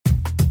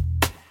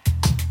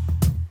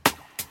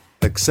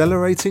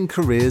Accelerating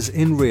Careers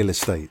in Real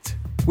Estate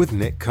with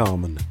Nick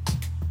Carman.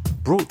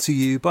 Brought to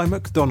you by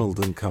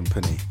McDonald &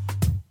 Company.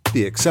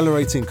 The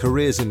Accelerating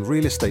Careers in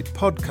Real Estate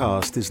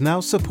podcast is now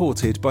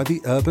supported by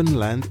the Urban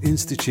Land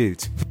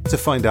Institute. To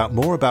find out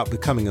more about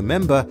becoming a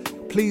member,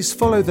 please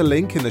follow the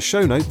link in the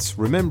show notes,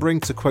 remembering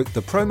to quote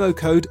the promo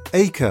code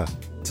ACRE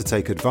to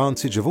take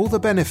advantage of all the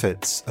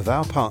benefits of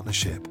our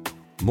partnership.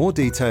 More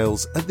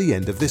details at the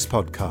end of this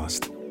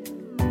podcast.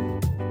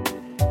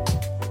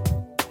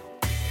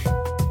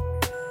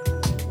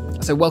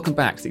 So welcome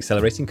back to the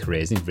Accelerating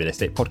Careers in Real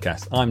Estate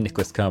podcast. I'm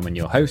Nicholas Carman,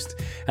 your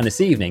host, and this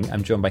evening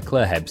I'm joined by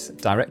Claire Hebbs,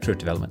 Director of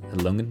Development at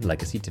Lungan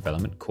Legacy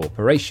Development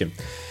Corporation.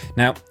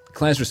 Now,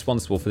 Claire's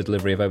responsible for the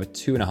delivery of over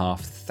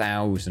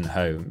 2,500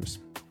 homes.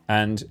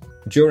 And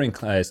during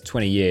Claire's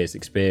 20 years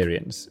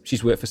experience,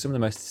 she's worked for some of the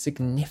most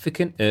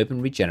significant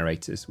urban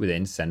regenerators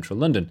within central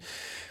London.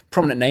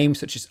 Prominent names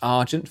such as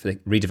Argent for the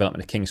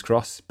redevelopment of King's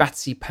Cross,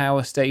 Battersea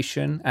Power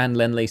Station and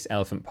Lendlease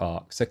Elephant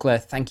Park. So Claire,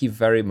 thank you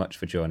very much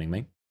for joining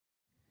me.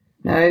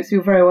 No,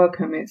 you're very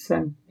welcome. It's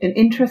an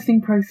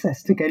interesting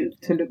process to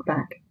look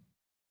back.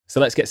 So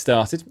let's get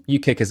started. You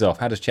kick us off.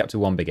 How does chapter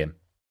 1 begin?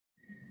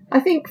 I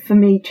think for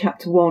me,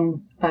 chapter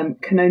 1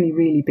 can only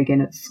really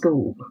begin at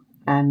school,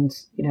 and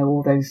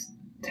all those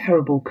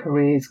terrible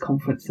careers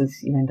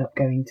conferences you end up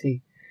going to,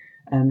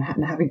 and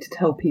having to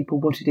tell people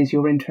what it is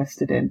you're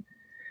interested in.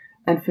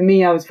 And for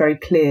me, I was very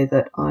clear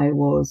that I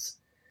was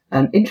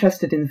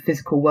interested in the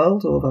physical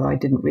world, although I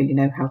didn't really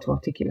know how to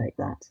articulate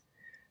that.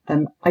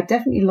 I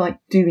definitely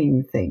liked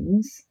doing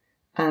things,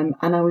 and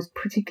I was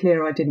pretty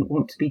clear I didn't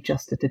want to be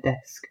just at a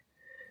desk.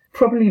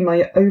 Probably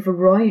my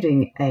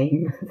overriding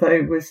aim,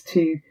 though, was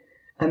to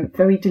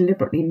very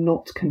deliberately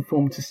not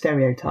conform to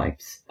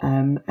stereotypes,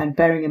 and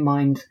bearing in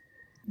mind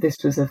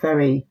this was a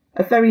very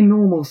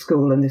normal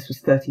school, and this was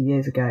 30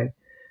 years ago.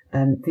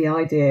 The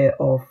idea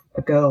of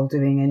a girl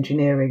doing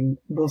engineering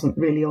wasn't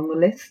really on the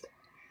list,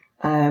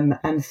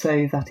 and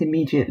so that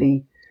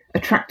immediately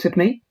attracted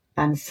me.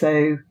 And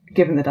so,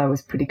 given that I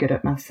was pretty good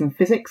at maths and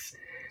physics,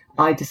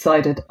 I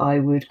decided I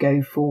would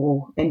go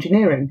for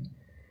engineering.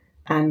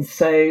 And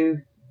so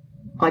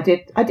I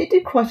did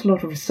do quite a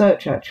lot of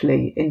research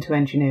actually into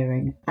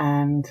engineering,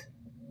 and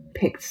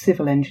picked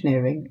civil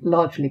engineering,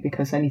 largely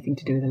because anything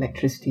to do with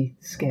electricity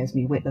scares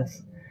me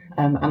witless.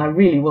 And I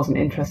really wasn't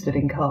interested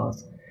in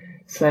cars.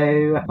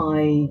 So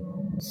I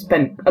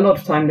spent a lot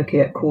of time looking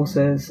at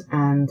courses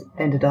and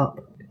ended up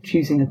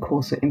choosing a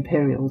course at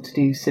Imperial to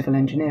do civil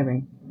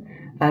engineering.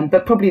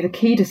 But probably the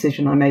key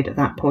decision I made at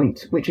that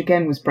point, which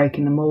again was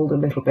breaking the mould a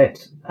little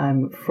bit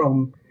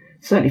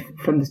certainly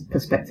from the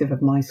perspective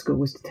of my school,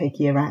 was to take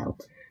a year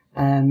out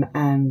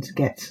and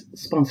get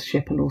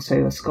sponsorship and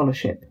also a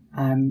scholarship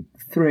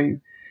through,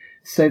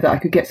 so that I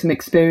could get some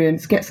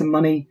experience, get some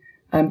money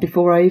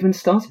before I even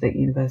started at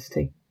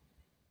university.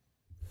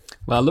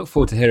 Well, I look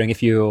forward to hearing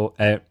if you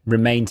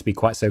remain to be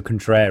quite so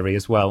contrary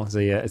as well as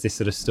this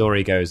sort of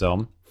story goes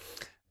on.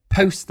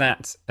 Post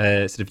that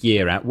sort of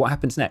year out, what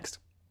happens next?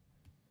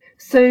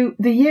 So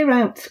the year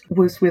out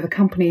was with a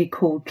company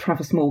called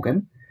Travis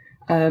Morgan,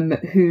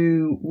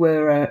 who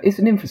is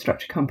an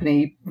infrastructure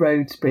company,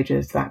 roads,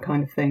 bridges, that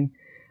kind of thing.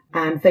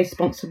 And they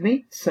sponsored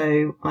me.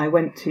 So I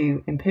went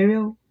to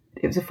Imperial.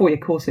 It was a 4-year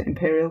course at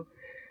Imperial.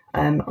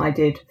 I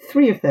did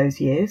 3 of those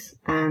years.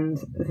 And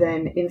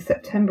then in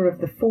September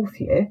of the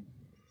 4th year,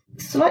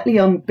 slightly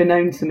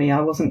unbeknown to me,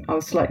 I was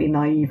slightly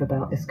naive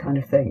about this kind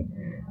of thing.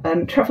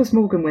 Travis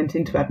Morgan went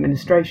into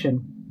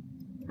administration.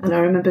 And I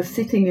remember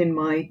sitting in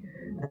my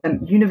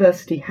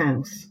university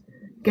house,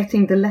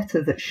 getting the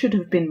letter that should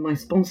have been my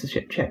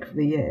sponsorship check for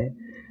the year,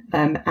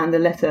 and the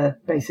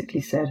letter basically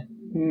said,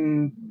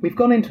 we've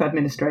gone into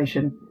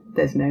administration,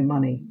 there's no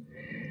money.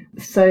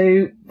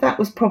 So that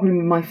was probably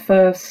my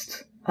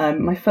first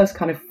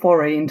kind of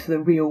foray into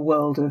the real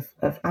world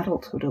of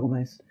adulthood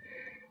almost.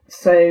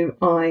 So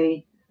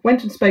I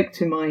went and spoke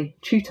to my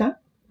tutor,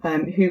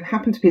 who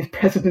happened to be the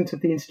president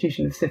of the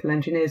Institution of Civil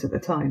Engineers at the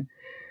time.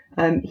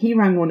 He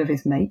rang one of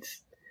his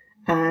mates,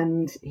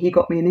 and he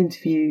got me an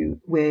interview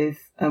with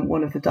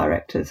one of the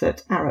directors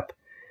at Arup.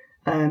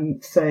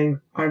 So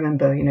I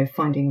remember,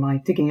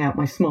 digging out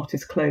my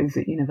smartest clothes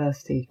at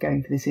university,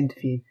 going for this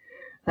interview.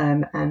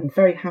 And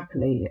very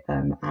happily,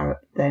 Arup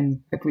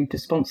then agreed to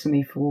sponsor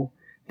me for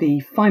the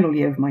final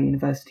year of my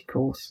university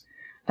course,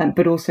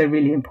 but also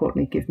really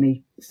importantly, give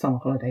me summer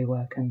holiday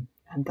work and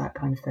that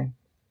kind of thing.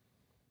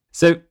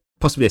 So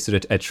possibly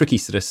a tricky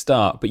sort of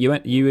start, but you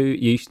have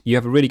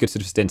a really good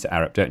sort of stint at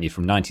Arup, don't you,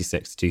 from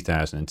 96 to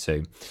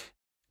 2002.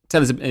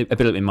 Tell us a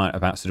bit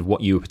about sort of what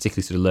you were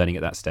particularly sort of learning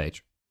at that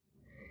stage.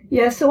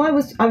 Yeah, so I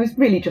was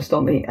really just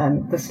on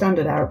the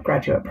standard Arup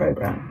graduate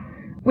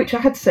programme, which I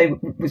had to say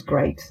was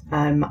great.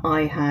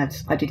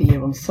 I did a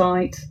year on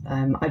site.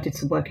 I did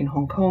some work in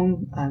Hong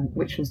Kong,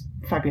 which was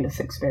a fabulous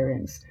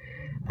experience,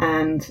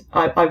 and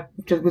I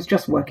was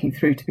just working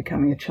through to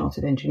becoming a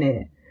chartered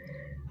engineer.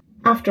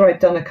 After I'd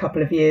done a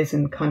couple of years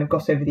and kind of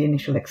got over the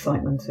initial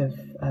excitement of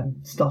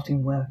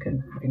starting work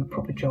and having a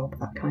proper job,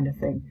 that kind of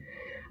thing,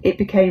 it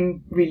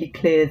became really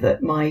clear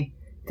that my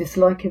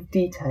dislike of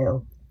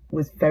detail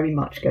was very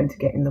much going to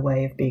get in the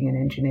way of being an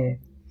engineer.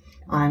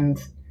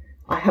 And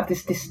I have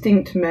this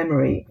distinct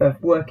memory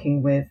of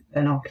working with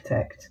an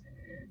architect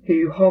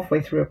who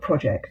halfway through a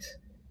project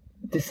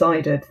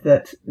decided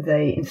that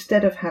they,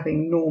 instead of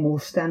having normal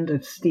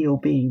standard steel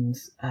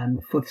beams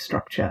for the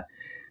structure,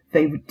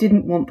 they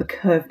didn't want the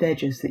curved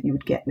edges that you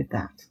would get with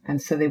that.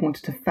 And so they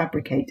wanted to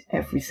fabricate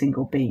every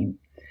single beam,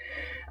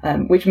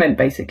 which meant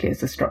basically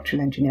as a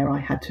structural engineer, I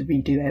had to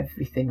redo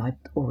everything I'd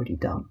already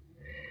done.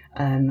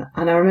 And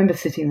I remember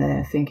sitting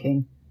there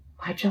thinking,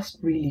 I just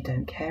really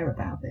don't care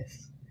about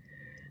this.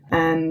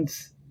 And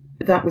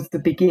that was the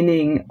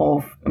beginning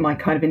of my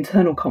kind of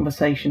internal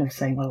conversation of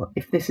saying, well,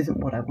 if this isn't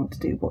what I want to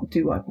do, what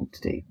do I want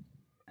to do?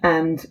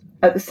 And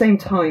at the same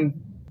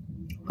time,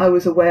 I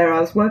was aware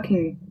I was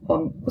working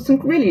on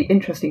some really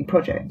interesting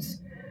projects,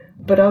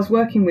 but I was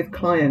working with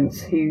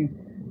clients who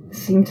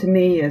seemed to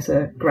me as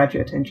a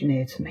graduate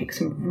engineer to make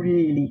some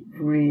really,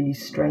 really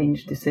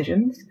strange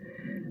decisions.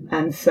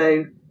 And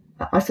so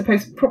I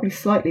suppose probably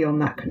slightly on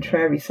that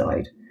contrary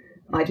side,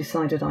 I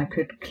decided I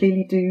could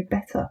clearly do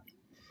better.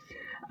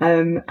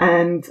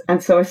 And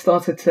so I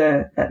started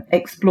to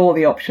explore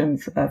the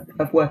options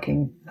of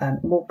working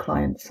more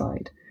client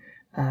side.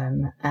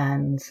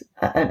 And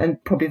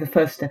probably the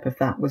first step of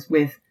that was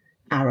with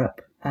Arup.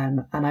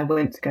 And I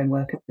went to go and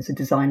work as a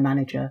design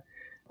manager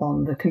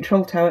on the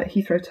control tower at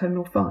Heathrow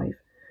Terminal 5,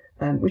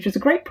 which was a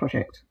great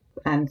project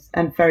and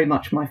very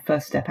much my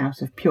first step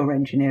out of pure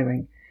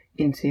engineering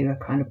into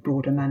a kind of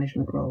broader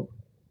management role.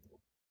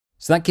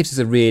 So that gives us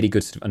a really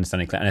good sort of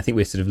understanding, Claire. And I think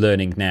we're sort of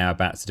learning now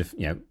about sort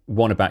of,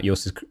 one about your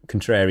sort of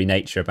contrary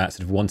nature, about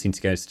sort of wanting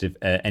to go sort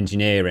of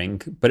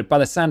engineering. But by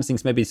the sound of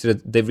things, maybe sort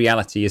of the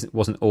reality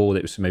wasn't all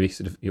it was maybe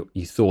sort of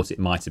you thought it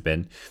might have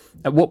been.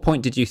 At what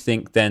point did you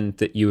think then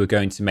that you were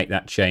going to make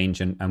that change,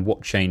 and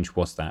what change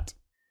was that?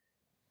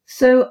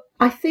 So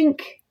I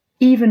think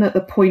even at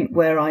the point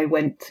where I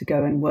went to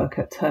go and work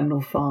at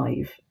Terminal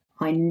 5,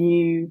 I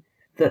knew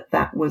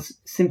that was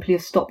simply a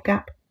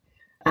stopgap.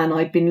 And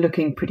I'd been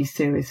looking pretty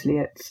seriously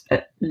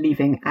at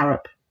leaving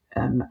Arup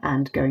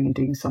and going and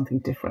doing something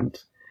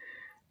different.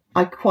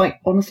 I quite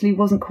honestly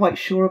wasn't quite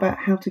sure about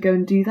how to go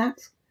and do that.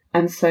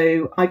 And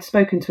so I'd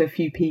spoken to a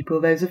few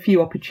people. There's a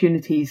few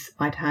opportunities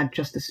I'd had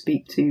just to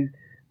speak to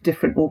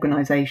different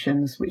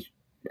organisations which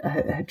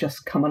had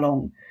just come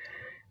along.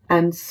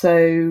 And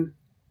so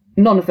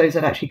none of those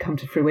had actually come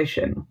to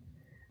fruition.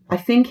 I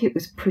think it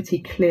was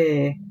pretty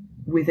clear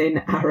within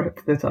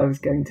Arup that I was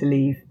going to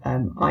leave.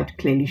 I'd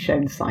clearly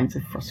shown signs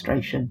of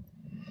frustration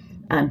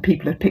and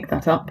people had picked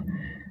that up.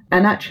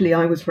 And actually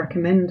I was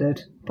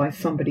recommended by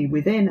somebody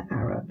within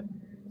Arup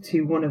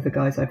to one of the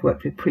guys I'd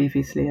worked with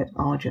previously at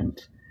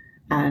Argent.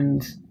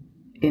 And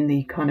in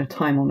the kind of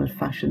time-honoured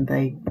fashion,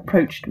 they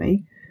approached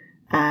me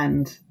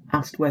and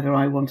asked whether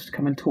I wanted to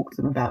come and talk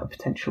to them about a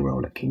potential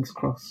role at King's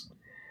Cross,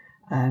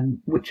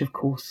 which of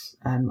course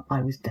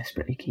I was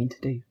desperately keen to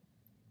do.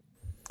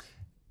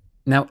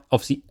 Now,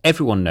 obviously,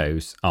 everyone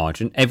knows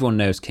Argent, everyone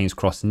knows King's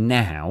Cross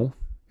now,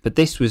 but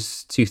this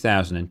was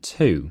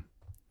 2002,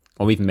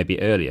 or even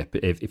maybe earlier,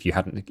 if you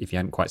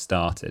hadn't quite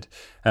started.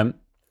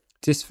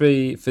 Just for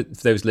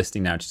those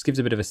listening now, just gives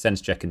a bit of a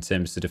sense check in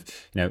terms of sort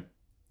of,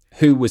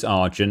 who was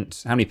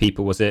Argent, how many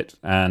people was it,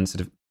 and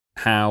sort of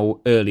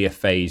how early a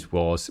phase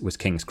was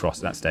King's Cross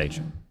at that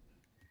stage.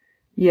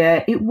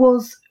 Yeah, it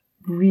was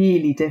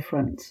really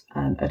different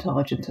at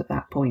Argent at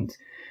that point.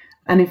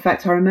 And in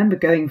fact, I remember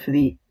going for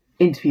the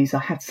interviews. I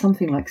had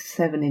something like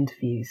 7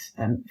 interviews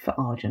for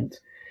Argent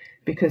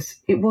because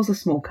it was a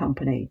small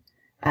company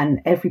and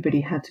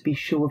everybody had to be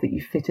sure that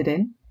you fitted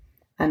in.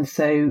 And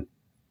so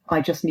I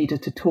just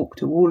needed to talk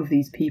to all of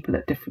these people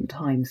at different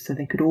times so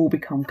they could all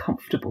become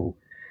comfortable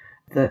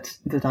that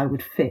I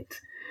would fit.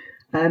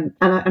 And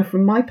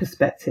from my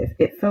perspective,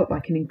 it felt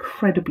like an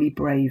incredibly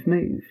brave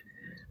move.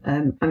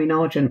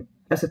 Argent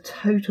as a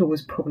total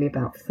was probably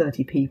about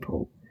 30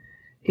 people.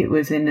 It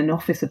was in an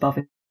office above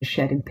a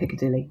shed in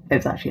Piccadilly. It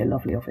was actually a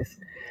lovely office,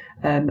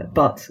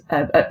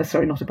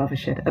 sorry, not above a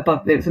shed.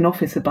 There was an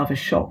office above a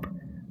shop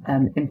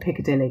in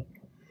Piccadilly,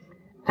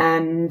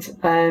 and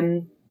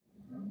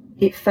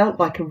it felt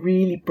like a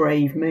really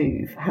brave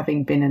move,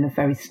 having been in a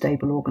very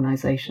stable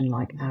organisation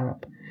like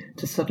Arup,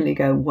 to suddenly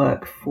go and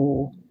work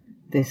for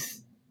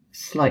this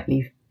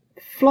slightly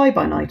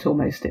fly-by-night,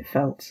 almost it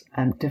felt,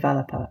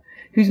 developer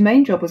whose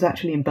main job was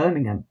actually in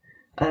Birmingham.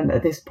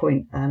 At this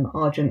point,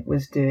 Argent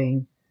was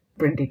doing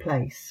Brindley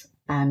Place.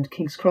 And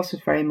King's Cross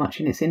was very much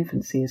in its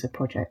infancy as a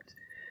project.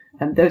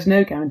 There was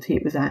no guarantee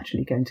it was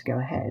actually going to go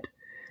ahead.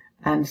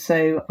 And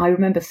so I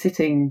remember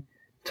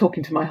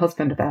talking to my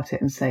husband about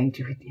it and saying,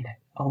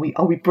 are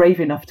we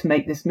brave enough to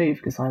make this move?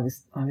 Because I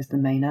was the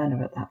main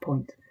earner at that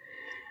point.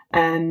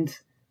 And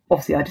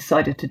obviously I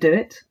decided to do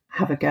it,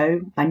 have a go.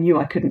 I knew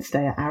I couldn't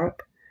stay at Arup.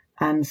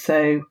 And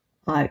so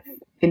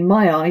in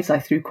my eyes, I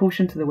threw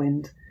caution to the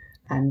wind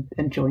and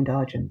joined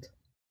Argent.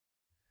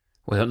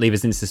 Well, don't leave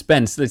us in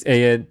suspense.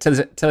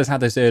 Tell us how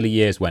those early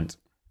years went.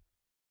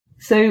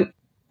 So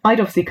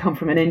I'd obviously come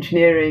from an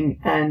engineering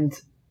and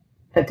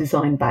a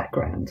design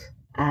background.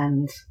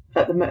 And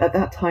at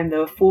that time, there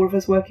were 4 of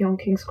us working on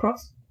King's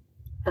Cross.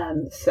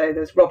 So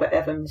there's Robert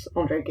Evans,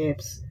 Andre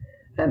Gibbs,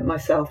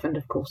 myself, and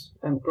of course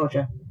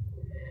Roger.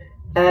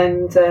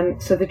 And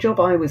so the job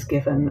I was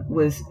given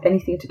was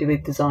anything to do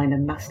with design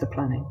and master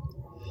planning.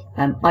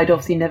 I'd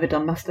obviously never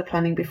done master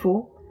planning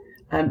before.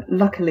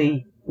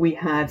 Luckily, we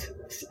had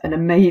an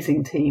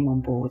amazing team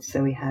on board.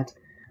 So we had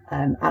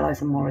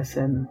Allies and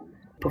Morrison,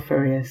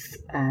 Porphyrius,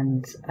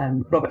 and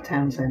Robert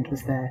Townsend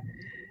was there.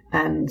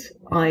 And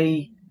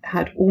I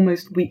had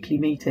almost weekly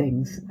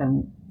meetings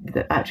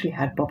that actually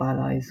had Bob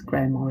Allies,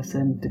 Graham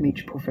Morrison,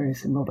 Dimitri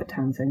Porphyrius, and Robert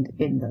Townsend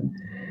in them.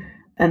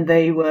 And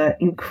they were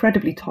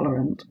incredibly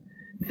tolerant,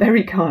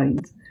 very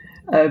kind,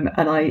 and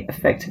I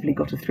effectively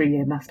got a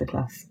 3-year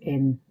masterclass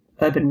in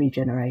urban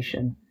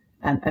regeneration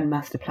and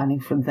master planning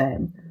from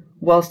them,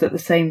 whilst at the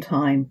same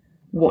time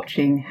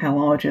watching how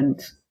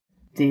Argent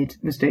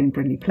was doing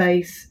Brindley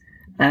Place,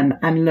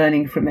 and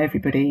learning from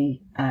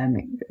everybody.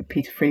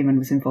 Peter Freeman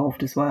was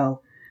involved as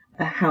well,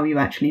 how you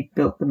actually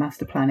built the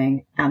master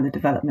planning and the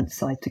development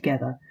side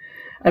together.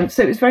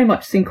 So it was very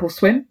much sink or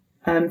swim.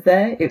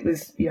 There, it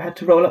was, you had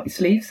to roll up your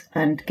sleeves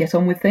and get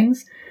on with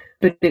things,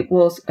 but it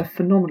was a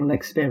phenomenal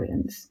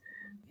experience,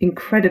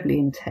 incredibly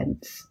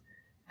intense,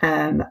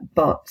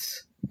 but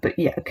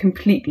yeah,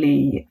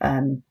 completely.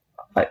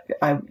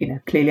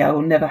 Clearly, I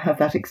will never have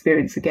that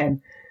experience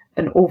again.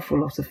 An awful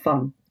lot of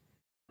fun.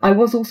 I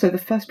was also the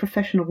first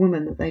professional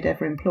woman that they'd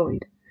ever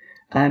employed,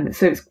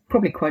 so it's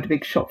probably quite a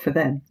big shock for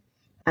them.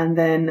 And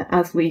then,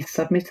 as we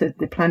submitted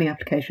the planning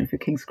application for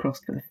King's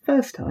Cross for the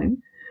first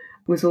time,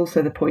 was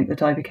also the point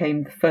that I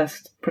became the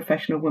first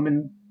professional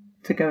woman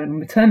to go on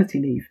maternity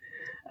leave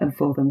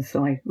for them.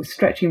 So I was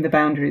stretching the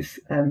boundaries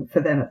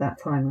for them at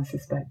that time, I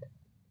suspect.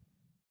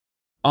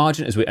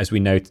 Argent, as we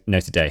know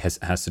today, has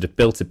sort of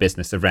built a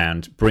business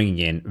around bringing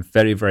in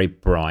very, very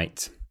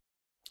bright,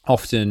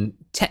 often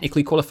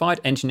technically qualified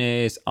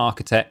engineers,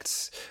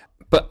 architects,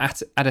 but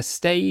at a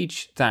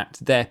stage that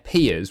their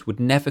peers would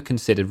never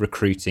consider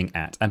recruiting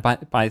at. And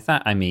by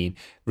that, I mean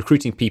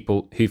recruiting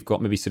people who've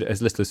got maybe sort of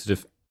as little as sort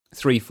of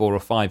 3, 4 or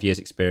 5 years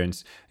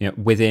experience,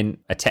 within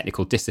a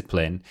technical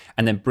discipline,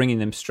 and then bringing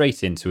them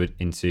straight into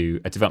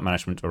a development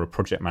management or a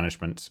project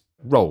management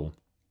role.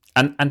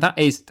 And that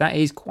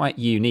is quite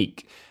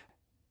unique.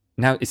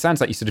 Now, it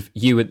sounds like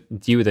you were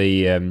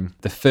the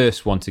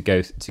first one to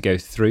go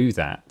through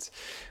that.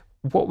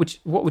 What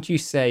would you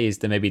say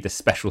is maybe the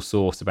special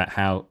sauce about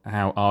how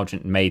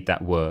Argent made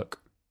that work?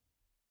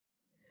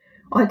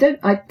 I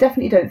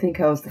definitely don't think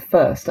I was the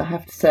first. I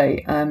have to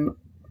say,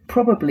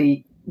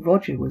 probably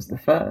Roger was the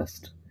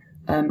first.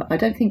 I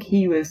don't think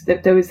he was.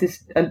 There was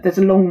this. There was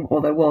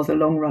a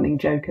long running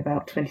joke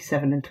about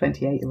 27 and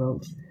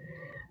 28-year-olds,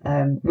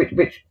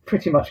 which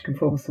pretty much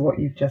conforms to what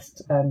you've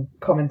just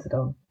commented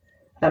on.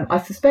 I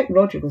suspect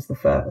Roger was the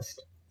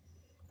first.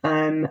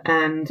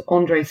 And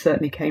Andre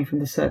certainly came from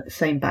the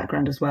same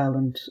background as well,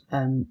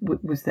 and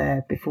was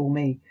there before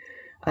me.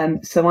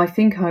 So I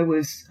think I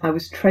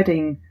was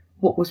treading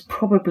what was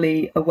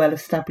probably a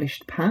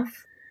well-established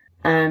path,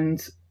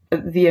 and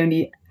the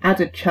only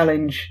added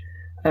challenge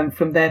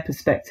from their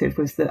perspective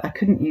was that I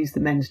couldn't use the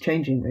men's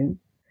changing room,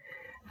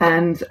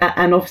 and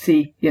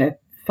obviously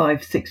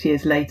 5-6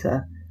 years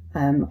later,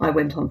 I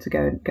went on to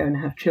go and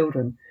have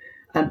children,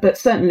 but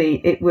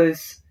certainly it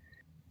was.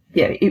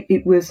 Yeah,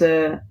 it was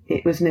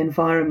an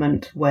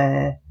environment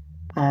where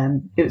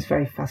it was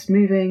very fast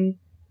moving,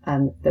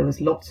 and there was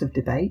lots of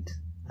debate.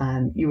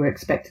 You were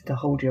expected to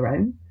hold your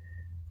own,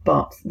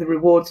 but the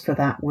rewards for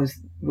that were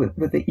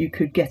that you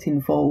could get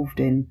involved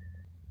in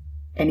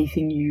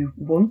anything you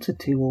wanted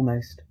to,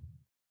 almost.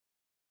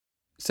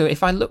 So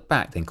if I look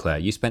back then, Claire,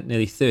 you spent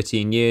nearly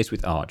 13 years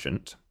with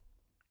Argent,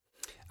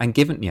 and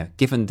given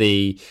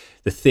the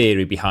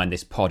theory behind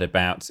this pod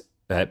about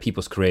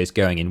people's careers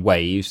going in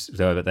waves,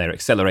 so that they're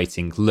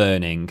accelerating,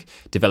 learning,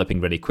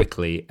 developing really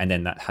quickly, and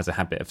then that has a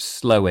habit of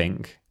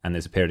slowing, and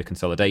there's a period of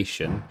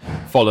consolidation,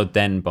 followed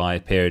then by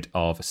a period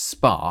of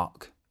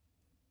spark.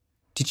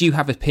 Did you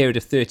have a period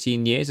of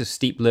 13 years of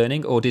steep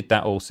learning, or did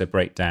that also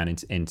break down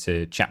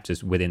into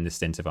chapters within the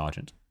stint of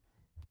Argent?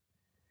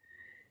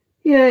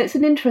 Yeah, it's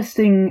an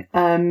interesting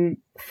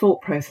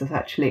thought process,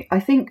 actually.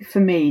 I think for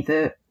me,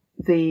 the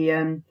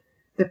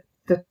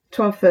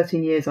 12,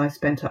 13 years I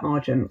spent at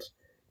Argent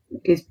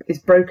is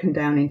broken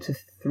down into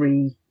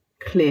 3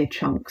 clear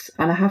chunks,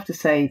 and I have to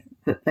say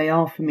that they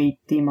are for me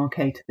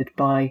demarcated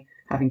by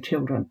having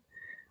children.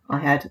 I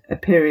had a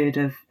period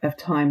of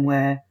time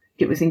where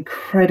it was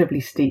incredibly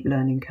steep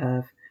learning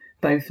curve,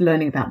 both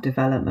learning about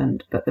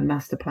development, but the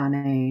master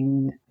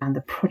planning and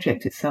the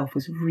project itself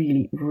was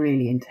really,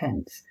 really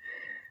intense.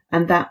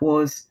 And that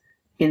was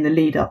in the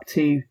lead up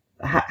to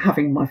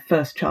having my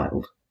first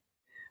child.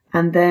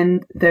 And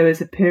then there was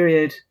a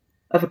period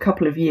of a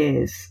couple of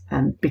years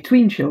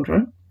between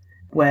children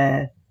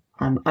where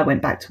I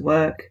went back to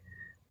work.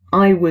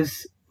 I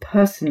was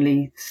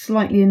personally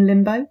slightly in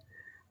limbo.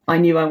 I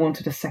knew I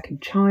wanted a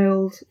second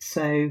child,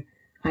 so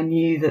I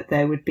knew that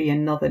there would be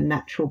another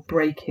natural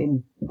break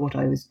in what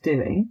I was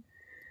doing.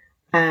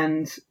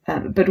 And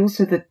but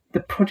also the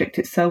project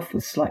itself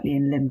was slightly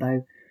in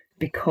limbo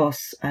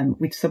because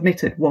we'd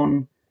submitted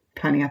one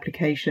planning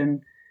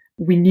application.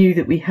 We knew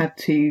that we had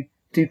to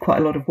do quite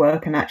a lot of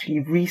work and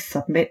actually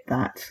resubmit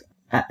that.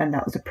 And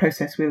that was a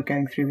process we were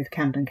going through with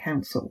Camden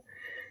Council.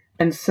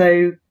 And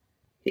so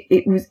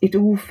it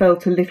all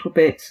felt a little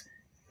bit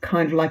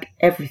kind of like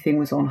everything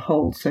was on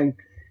hold. So,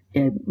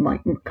 my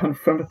kind of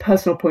from a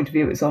personal point of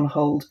view, it was on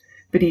hold,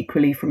 but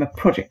equally from a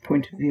project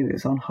point of view, it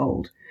was on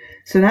hold.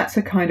 So that's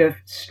a kind of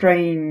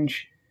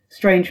strange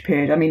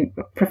period. I mean,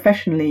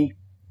 professionally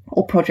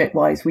or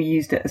project-wise, we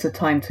used it as a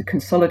time to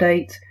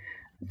consolidate,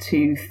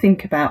 to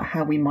think about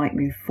how we might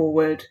move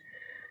forward.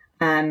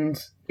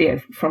 And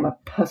from a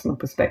personal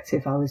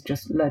perspective, I was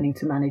just learning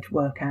to manage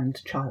work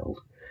and child.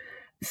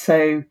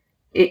 So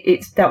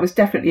that was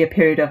definitely a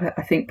period of,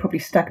 I think, probably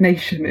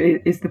stagnation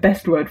is the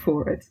best word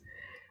for it.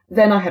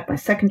 Then I had my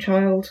second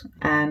child,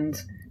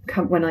 and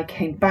when I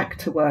came back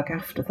to work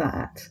after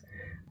that,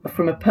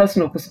 from a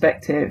personal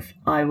perspective,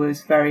 I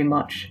was very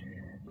much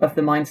of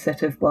the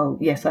mindset of, well,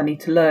 yes, I need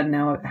to learn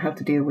now how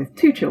to deal with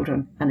 2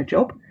 children and a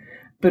job.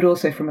 But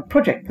also from a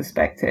project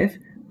perspective,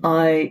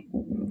 the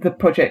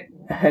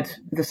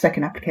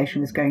second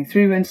application was going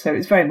through, and so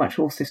it's very much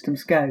all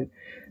systems go.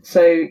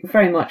 So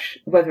very much,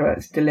 whether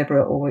it's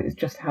deliberate or it's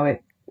just how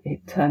it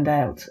turned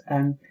out,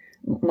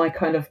 my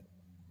kind of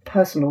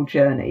personal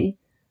journey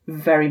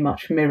very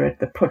much mirrored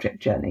the project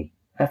journey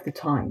of the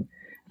time.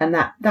 And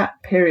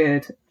that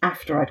period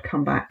after I'd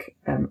come back,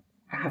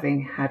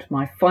 having had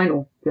my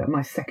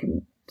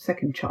second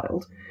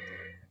child,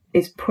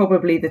 is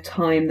probably the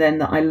time then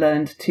that I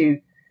learned to,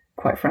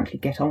 quite frankly,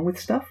 get on with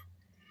stuff.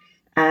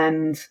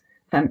 And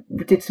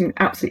we did some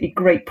absolutely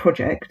great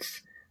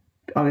projects.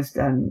 I was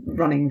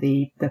running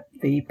the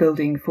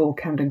building for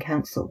Camden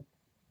Council,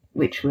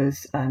 which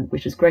was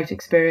great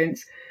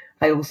experience.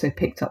 I also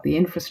picked up the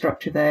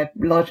infrastructure there,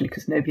 largely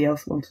because nobody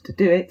else wanted to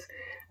do it,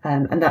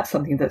 and that's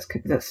something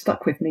that's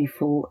stuck with me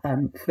for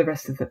the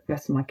rest of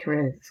my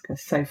career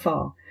so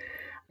far.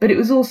 But it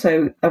was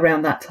also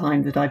around that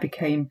time that I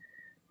became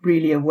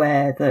really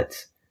aware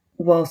that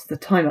whilst the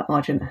time at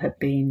Argent had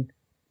been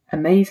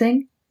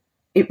amazing,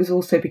 it was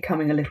also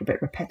becoming a little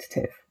bit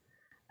repetitive.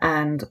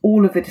 And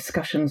all of the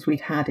discussions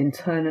we'd had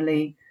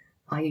internally,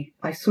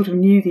 I sort of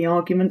knew the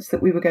arguments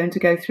that we were going to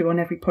go through on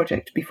every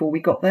project before we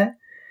got there.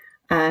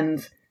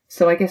 And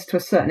so I guess to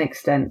a certain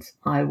extent,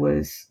 I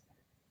was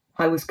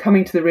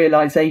coming to the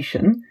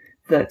realization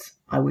that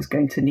I was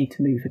going to need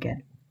to move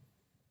again.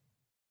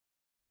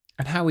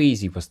 And how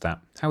easy was that?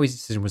 How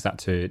easy was that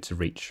to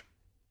reach?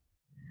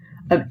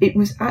 It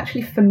was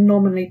actually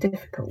phenomenally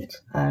difficult.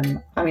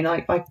 I mean,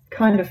 I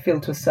kind of feel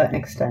to a certain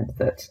extent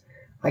that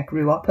I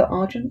grew up at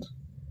Argent.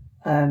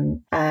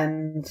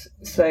 And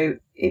so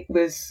it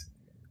was,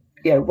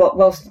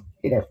 whilst,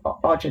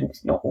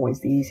 Argent's not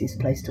always the easiest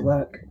place to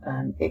work.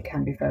 It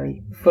can be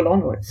very full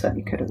on, or it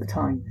certainly could at the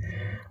time.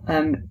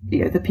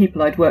 The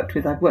people I'd worked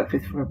with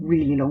for a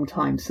really long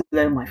time, so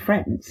they're my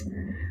friends.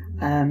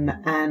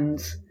 And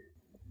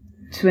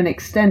to an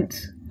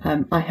extent,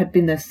 I had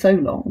been there so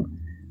long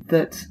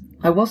that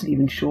I wasn't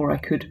even sure I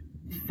could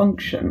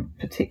function,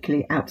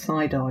 particularly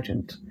outside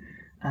Argent.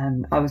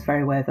 I was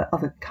very aware that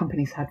other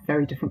companies had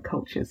very different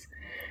cultures.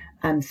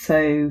 And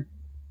so,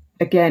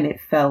 again, it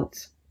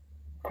felt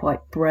quite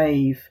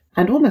brave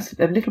and almost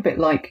a little bit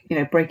like,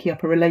 breaking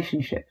up a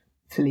relationship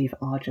to leave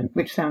Argent,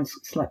 which sounds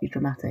slightly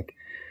dramatic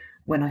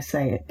when I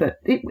say it. But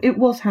it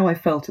was how I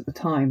felt at the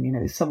time.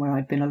 It's somewhere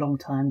I'd been a long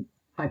time.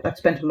 I'd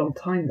spent a long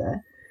time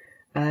there,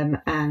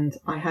 and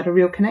I had a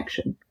real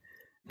connection.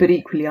 But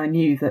equally, I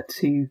knew that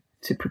to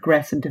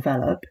progress and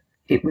develop,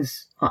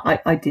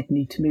 I did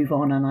need to move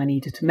on, and I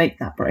needed to make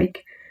that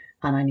break,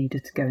 and I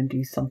needed to go and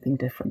do something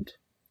different.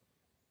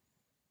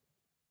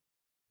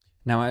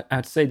 Now,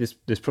 I'd say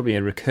there's probably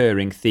a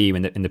recurring theme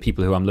in the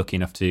people who I'm lucky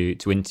enough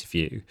to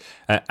interview,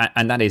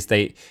 and that is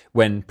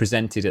when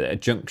presented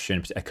at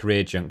a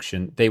career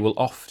junction, they will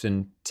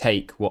often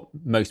take what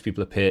most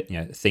people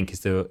think is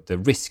the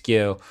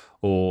riskier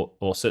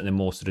or certainly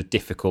more sort of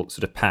difficult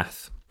sort of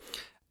path.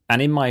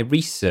 And in my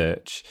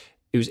research,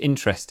 it was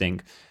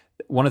interesting.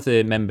 One of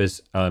the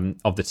members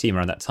of the team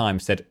around that time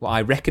said, "Well,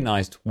 I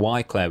recognised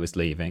why Claire was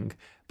leaving,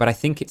 but I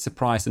think it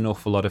surprised an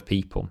awful lot of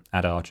people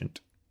at Argent."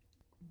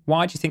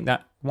 Why do you think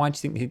that? Why do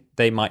you think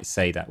they might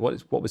say that?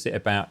 What was it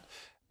about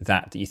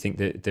that you think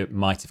that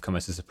might have come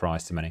as a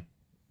surprise to many?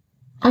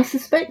 I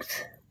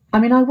suspect. I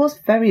mean, I was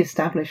very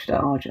established at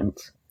Argent.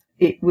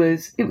 It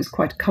was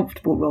quite a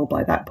comfortable role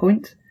by that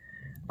point.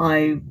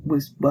 I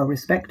was well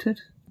respected.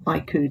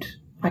 I could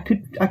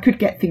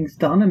get things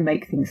done and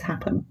make things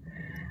happen.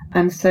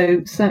 And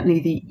so certainly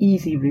the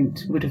easy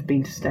route would have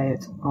been to stay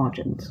at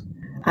Argent.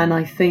 And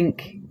I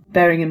think,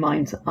 bearing in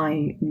mind,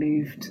 I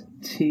moved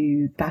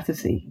to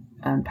Battersea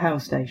Power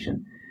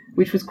Station,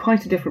 which was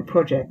quite a different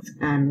project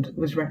and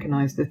was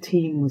recognised. The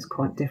team was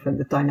quite different.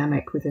 The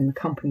dynamic within the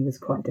company was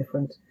quite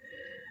different.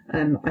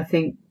 I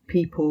think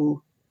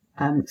people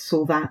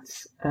saw that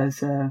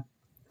as a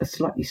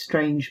slightly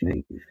strange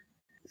move.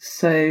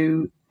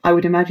 So I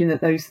would imagine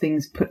that those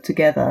things put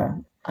together,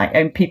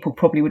 and people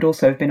probably would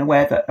also have been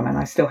aware that,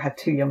 I still had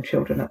 2 young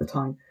children at the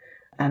time.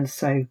 And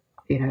so,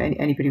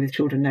 anybody with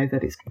children know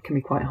that it can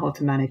be quite hard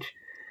to manage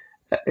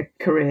a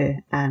career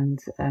and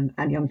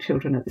young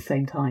children at the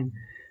same time.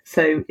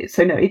 So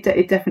no, it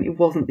definitely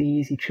wasn't the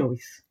easy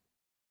choice.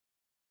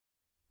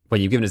 Well,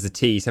 you've given us the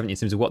tease, haven't you, in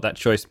terms of what that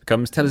choice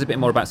becomes. Tell us a bit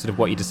more about sort of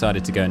what you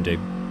decided to go and do.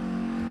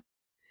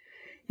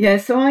 Yeah,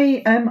 so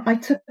I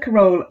took a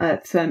role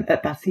at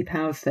Battersea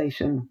Power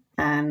Station,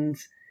 and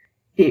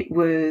it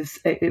was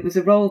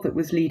a role that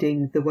was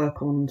leading the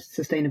work on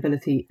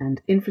sustainability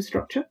and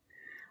infrastructure.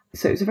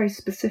 So it was a very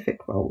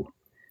specific role,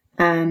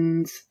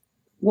 and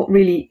what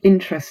really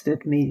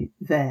interested me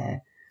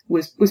there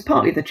was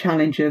partly the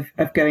challenge of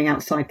going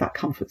outside that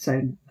comfort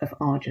zone of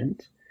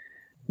Argent,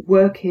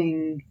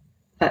 working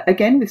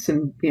again with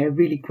some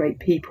really great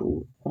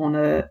people on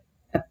a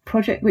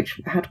project which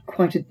had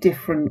quite a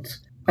different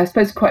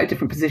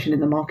position in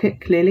the market,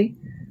 clearly,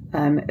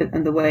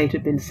 and the way it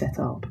had been set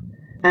up.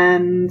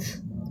 And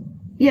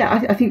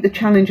yeah, I think the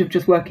challenge of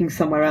just working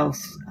somewhere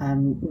else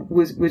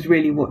was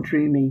really what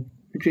drew me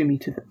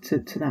to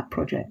that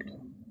project.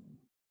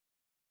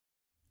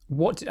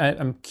 What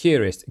I'm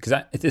curious, because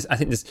I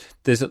think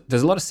there's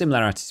a lot of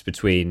similarities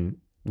between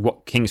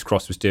what King's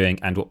Cross was doing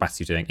and what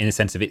Battersea was doing in the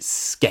sense of its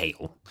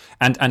scale,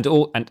 and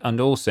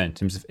also in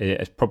terms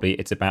of probably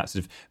it's about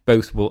sort of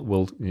both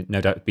will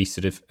no doubt be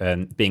sort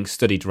of being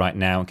studied right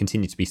now and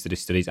continue to be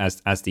studied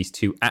as these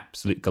two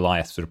absolute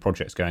Goliath sort of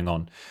projects going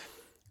on.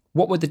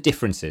 What were the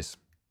differences?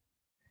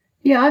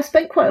 Yeah, I've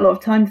spent quite a lot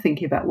of time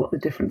thinking about what the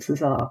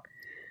differences are,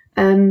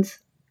 and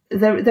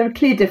there are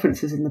clear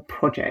differences in the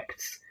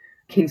projects.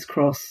 King's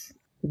Cross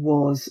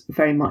was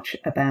very much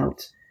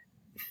about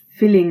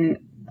filling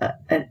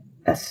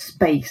a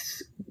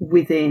space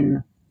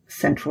within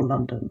central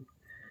London.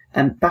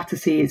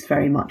 Battersea is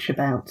very much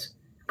about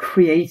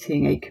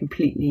creating a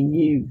completely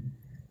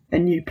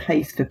new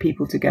place for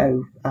people to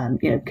go,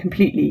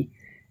 completely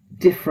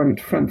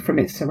different from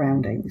its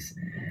surroundings.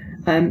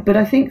 But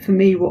I think for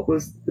me, what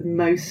was the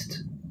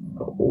most,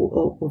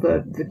 or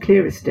the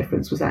clearest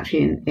difference was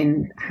actually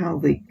in how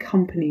the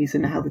companies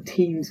and how the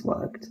teams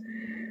worked.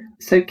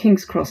 So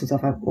King's Cross, as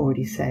I've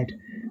already said,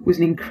 was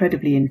an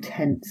incredibly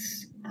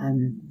intense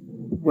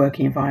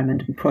working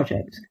environment and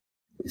project,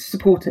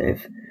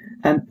 supportive,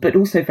 but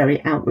also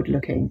very outward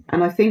looking.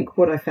 And I think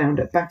what I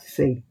found at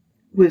Battersea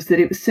was that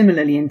it was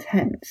similarly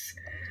intense,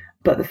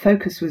 but the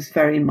focus was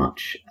very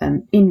much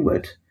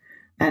inward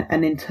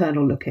and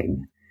internal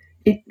looking.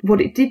 What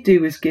it did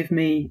do was give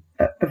me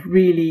a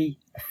really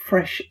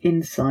fresh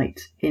insight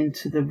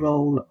into the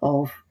role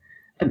of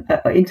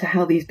into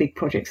how these big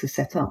projects are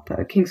set up.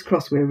 At King's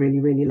Cross, we were really,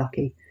 really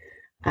lucky,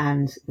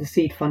 and the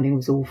seed funding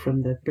was all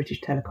from the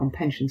British Telecom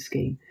pension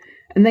scheme,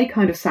 and they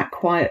kind of sat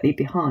quietly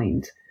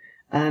behind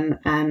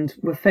and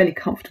were fairly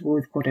comfortable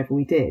with whatever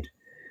we did.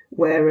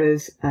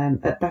 Whereas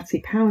at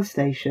Battersea Power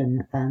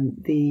Station,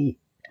 the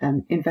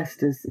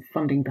investors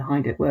funding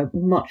behind it were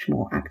much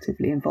more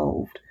actively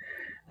involved,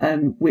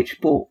 which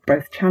brought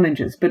both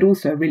challenges but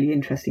also a really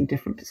interesting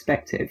different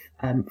perspective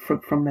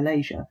from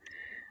Malaysia.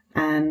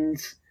 And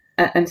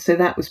so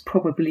that was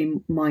probably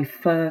my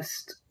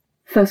first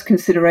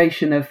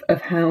consideration of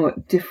how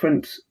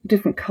different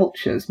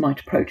cultures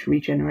might approach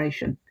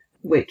regeneration,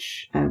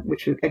 which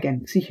again,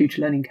 it's a huge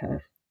learning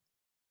curve.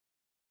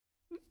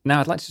 Now,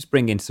 I'd like to just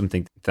bring in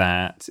something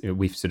that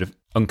we've sort of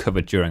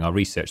uncovered during our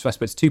research. So I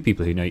suppose two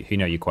people who know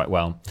you quite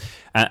well,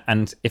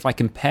 and if I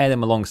compare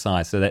them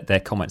alongside, so that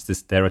their comments,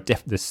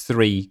 there's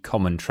 3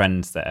 common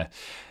trends there.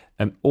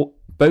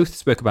 Both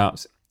spoke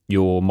about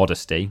your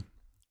modesty,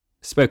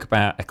 spoke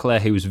about a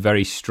Claire who was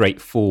very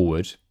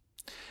straightforward,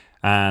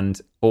 and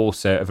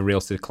also of a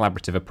real sort of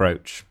collaborative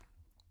approach.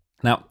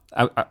 Now,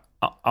 I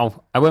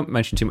won't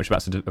mention too much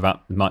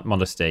about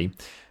modesty,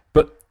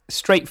 but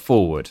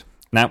straightforward.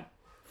 Now,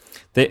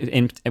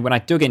 when I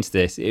dug into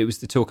this, it was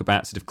to talk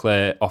about sort of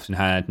Claire often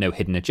had no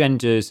hidden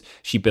agendas.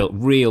 She built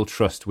real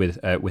trust with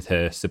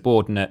her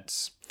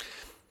subordinates.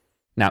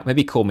 Now,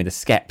 maybe call me the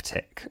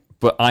skeptic,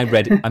 but I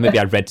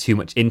read too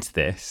much into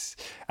this,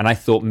 and I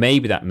thought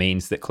maybe that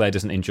means that Claire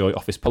doesn't enjoy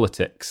office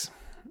politics,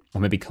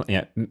 or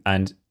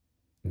and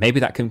maybe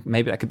that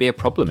could be a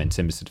problem in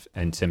terms of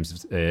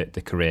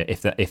the career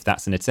if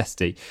that's a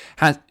necessity.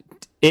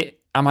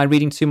 Am I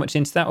reading too much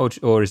into that,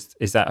 or has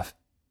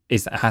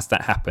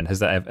that happened? Has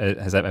that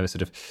ever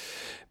sort of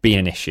been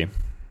an issue?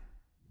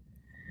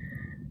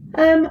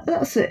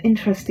 That's an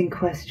interesting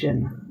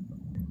question.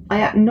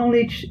 I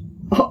acknowledge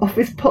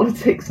office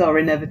politics are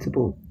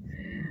inevitable.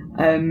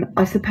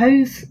 I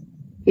suppose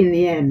in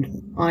the end,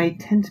 I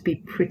tend to be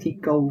pretty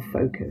goal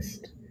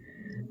focused.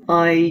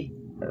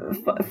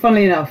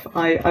 Funnily enough,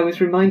 I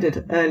was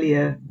reminded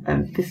earlier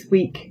this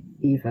week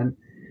even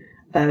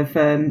of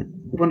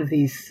one of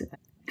these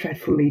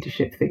dreadful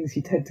leadership things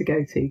you tend to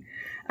go to,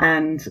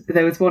 and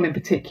there was one in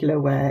particular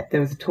where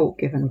there was a talk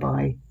given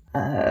by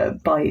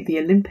the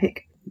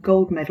Olympic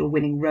gold medal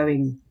winning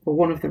rowing, or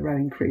one of the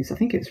rowing crews. I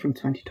think it was from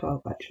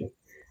 2012 actually,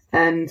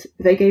 and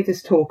they gave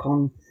this talk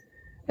on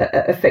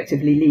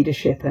effectively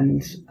leadership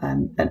and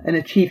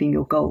achieving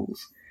your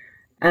goals.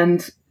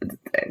 And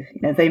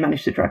they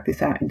managed to drag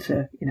this out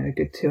into a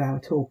good 2-hour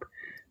talk.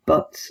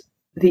 But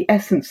the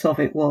essence of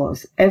it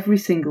was every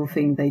single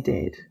thing they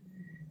did,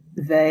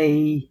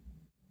 they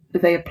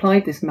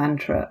applied this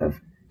mantra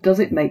of, does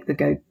it make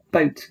the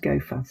boat go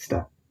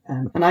faster?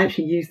 And I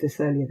actually used this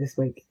earlier this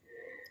week.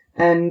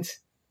 And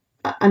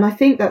I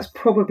think that's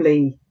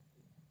probably,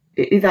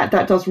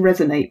 that does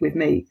resonate with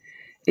me,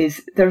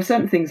 is there are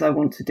certain things I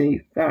want to do.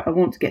 I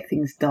want to get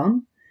things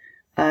done.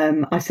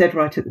 I said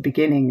right at the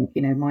beginning,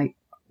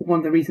 one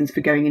of the reasons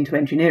for going into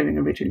engineering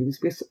originally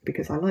was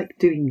because I like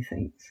doing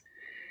things.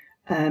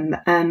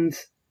 And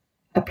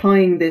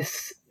applying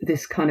this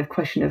kind of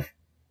question of,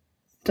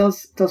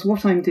 does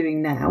what I'm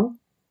doing now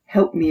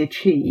help me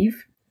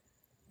achieve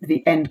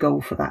the end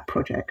goal for that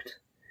project?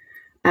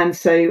 And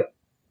so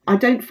I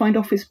don't find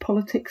office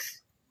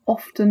politics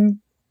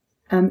often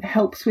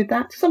helps with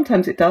that.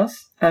 Sometimes it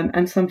does,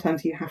 and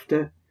sometimes you have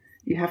to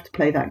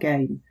play that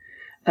game.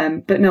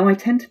 But no, I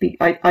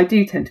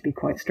do tend to be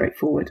quite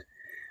straightforward.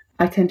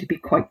 I tend to be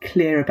quite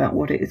clear about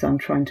what it is I'm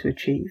trying to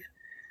achieve,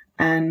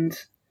 and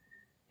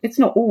it's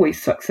not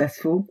always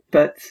successful,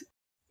 but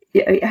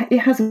it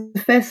has a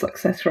fair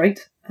success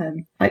rate.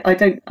 I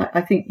think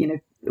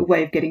a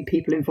way of getting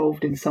people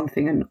involved in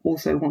something and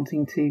also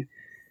wanting to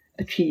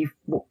achieve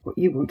what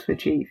you want to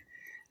achieve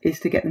is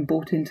to get them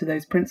bought into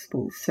those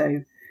principles.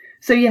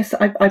 So yes,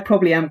 I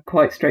probably am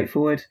quite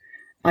straightforward.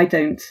 I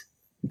don't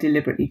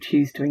deliberately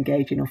choose to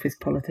engage in office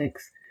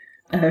politics,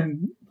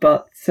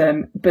 but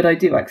I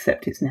do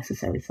accept it's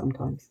necessary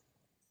sometimes.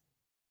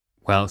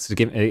 Well,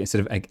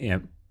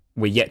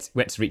 we're yet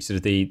to reach sort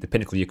of the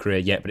pinnacle of your career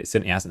yet, but it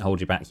certainly hasn't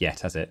held you back yet,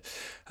 has it?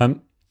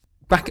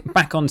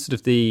 Back on sort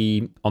of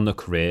on the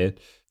career,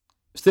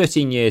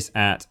 13 years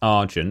at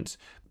Argent,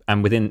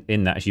 and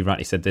within that, as you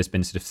rightly said,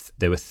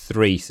 there were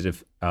 3 sort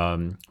of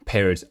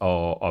periods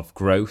of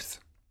growth.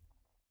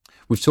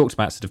 We've talked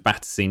about sort of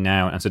Battersea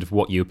now and sort of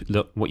what you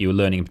were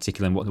learning in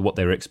particular and what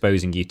they were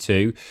exposing you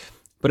to,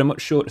 but a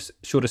much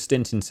shorter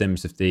stint in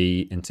terms of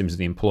the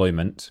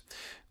employment.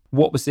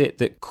 What was it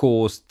that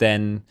caused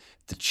then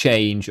the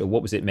change, or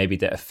what was it maybe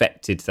that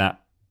affected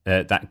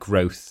that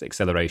growth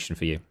acceleration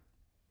for you?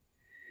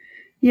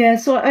 Yeah,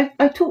 so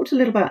I talked a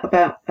little bit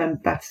about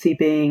Battersea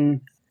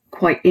being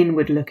quite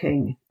inward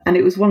looking, and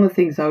it was one of the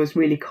things I was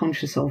really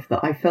conscious of,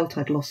 that I felt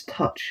I'd lost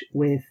touch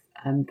with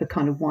the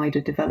kind of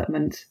wider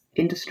development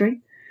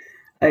industry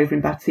over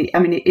in Battersea. I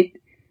mean, it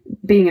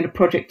being in a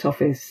project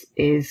office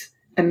is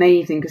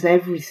amazing because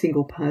every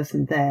single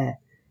person there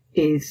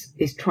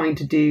is trying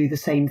to do the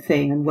same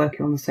thing and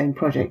working on the same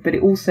project, but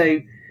it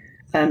also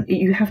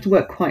you have to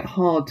work quite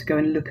hard to go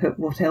and look at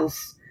what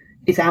else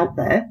is out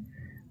there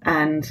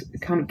and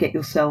kind of get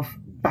yourself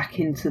back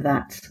into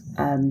that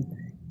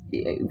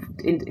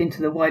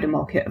into the wider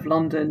market of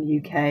London,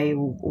 UK,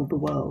 or the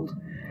world.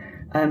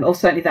 Or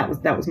certainly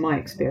that was my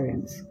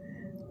experience.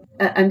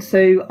 And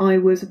so I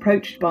was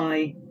approached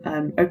by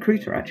a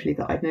recruiter, actually,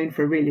 that I'd known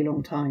for a really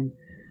long time.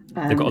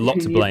 They've got a lot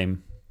to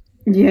blame.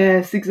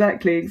 Yes,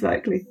 exactly.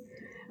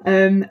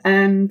 And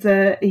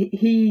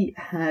he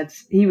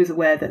was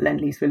aware that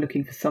Lendlease were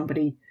looking for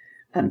somebody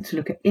to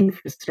look at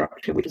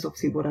infrastructure, which is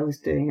obviously what I was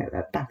doing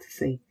at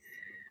Battersea.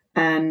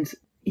 And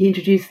he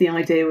introduced the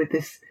idea with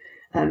this.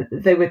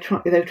 They were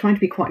trying to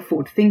be quite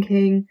forward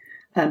thinking.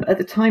 At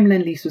the time,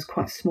 Lendlease was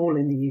quite small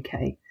in the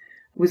UK.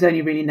 Was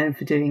only really known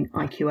for doing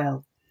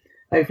IQL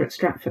over at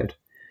Stratford.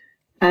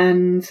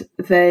 And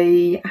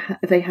they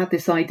had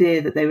this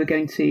idea that they were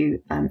going to,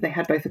 they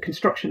had both a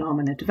construction arm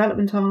and a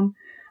development arm.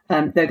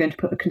 They were going to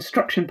put a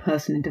construction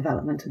person in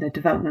development and a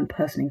development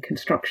person in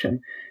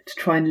construction to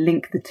try and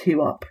link the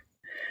two up.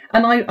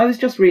 And I was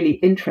just really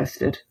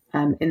interested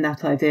in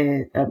that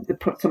idea.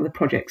 Some of the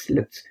projects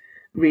looked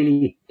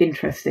really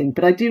interesting.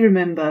 But I do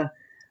remember,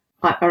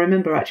 I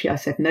remember actually I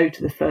said no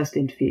to the first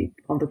interview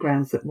on the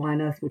grounds that why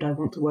on earth would I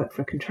want to work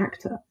for a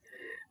contractor?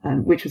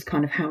 Which was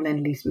kind of how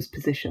Lendlease was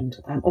positioned.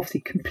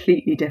 Obviously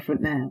completely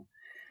different now.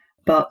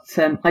 But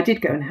I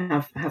did go and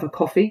have a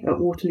coffee at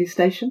Waterloo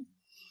Station.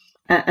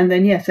 And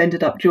then, yes,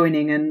 ended up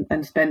joining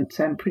and spent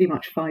pretty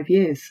much 5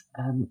 years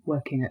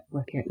working at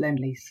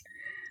Lendlease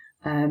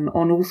on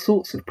all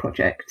sorts of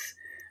projects.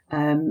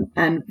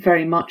 And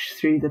very much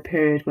through the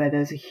period where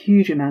there's a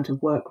huge amount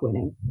of work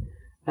winning.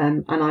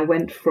 And I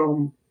went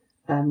from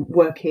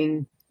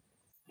working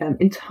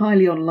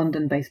entirely on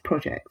London-based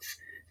projects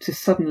to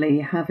suddenly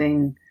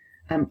having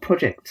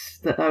projects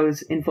that I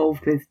was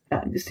involved with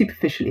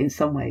superficially in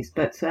some ways,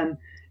 but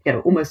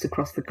almost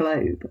across the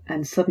globe,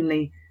 and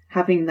suddenly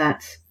having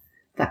that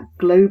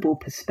global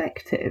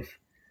perspective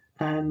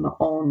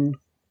on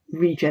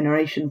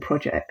regeneration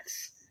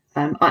projects.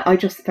 I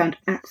just found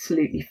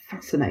absolutely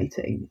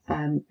fascinating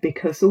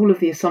because all of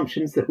the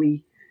assumptions that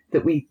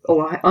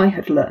I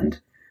had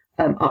learned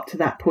up to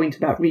that point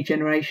about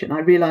regeneration, I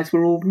realised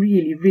were all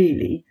really,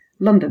 really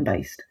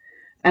London-based.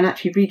 And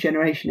actually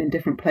regeneration in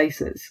different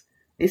places,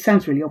 it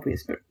sounds really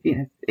obvious, but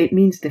it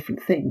means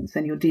different things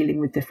and you're dealing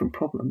with different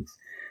problems.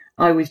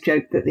 I always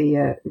joke that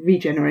the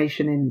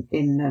regeneration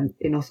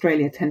in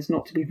Australia tends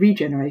not to be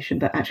regeneration,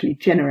 but actually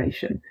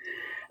generation.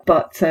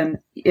 But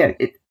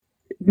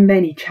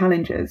many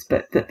challenges,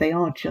 but that they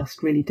are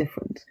just really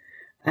different.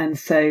 And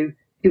so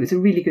it was a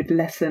really good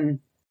lesson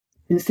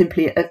in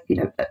simply,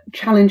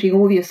 challenging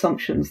all the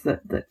assumptions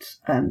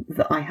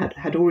that I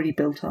had already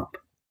built up.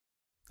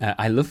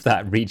 I love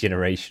that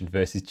regeneration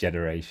versus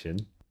generation.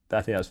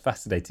 I think that's a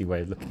fascinating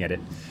way of looking at it.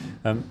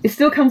 It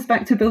still comes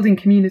back to building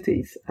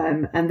communities,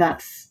 and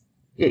that's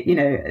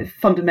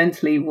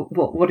fundamentally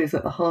what is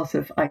at the heart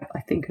of I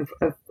think of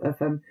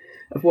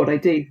what I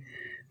do.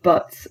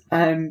 But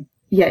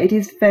it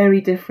is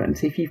very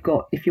different if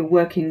you're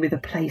working with a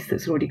place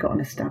that's already got an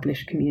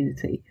established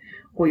community,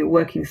 or you're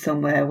working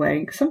somewhere where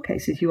in some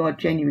cases you are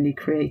genuinely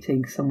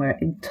creating somewhere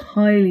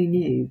entirely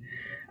new.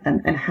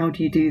 And how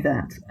do you do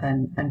that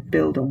and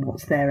build on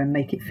what's there and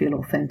make it feel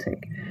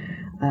authentic?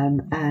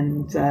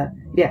 It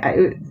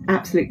was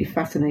absolutely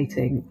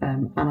fascinating.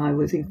 And I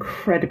was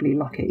incredibly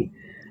lucky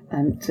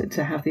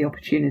to have the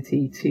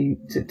opportunity to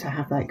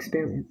have that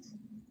experience.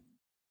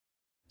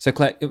 So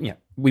Claire,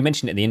 we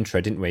mentioned it in the intro,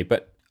 didn't we?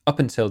 But up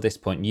until this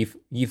point,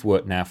 you've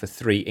worked now for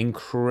 3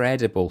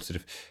 incredible sort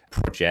of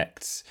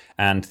projects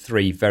and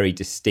 3 very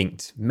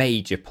distinct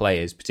major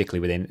players,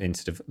 particularly within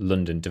sort of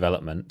London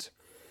development.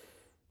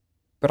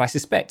 But I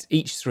suspect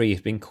each 3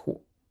 has been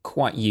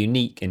quite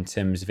unique in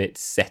terms of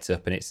its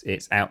setup and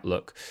its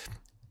outlook.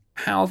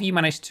 How have you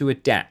managed to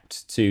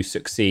adapt to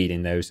succeed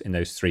in those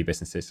 3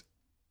 businesses?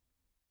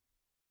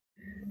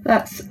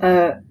 That's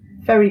a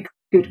very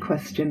good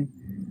question.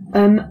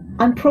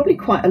 I'm probably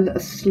quite a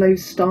slow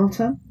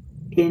starter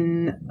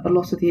in a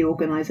lot of the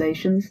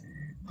organisations.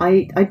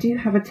 I do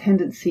have a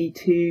tendency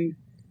to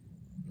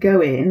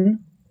go in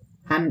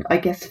and I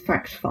guess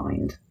fact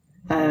find,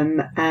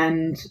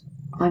 and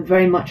I'm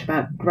very much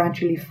about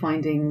gradually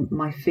finding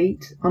my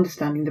feet,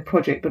 understanding the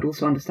project, but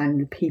also understanding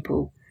the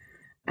people.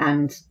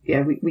 And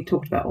we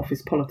talked about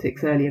office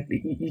politics earlier. But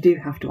you do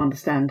have to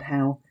understand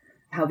how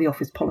the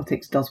office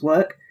politics does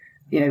work.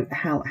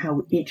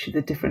 How each of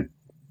the different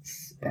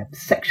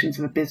sections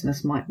of a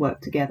business might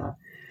work together.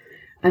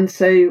 And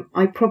so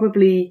I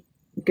probably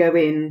go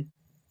in.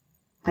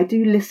 I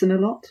do listen a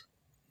lot,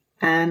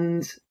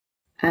 and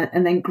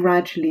then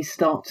gradually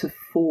start to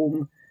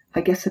form,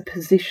 I guess, a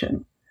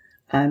position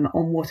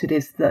on what it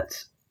is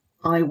that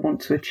I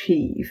want to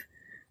achieve.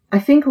 I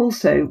think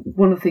also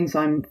one of the things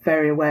I'm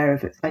very aware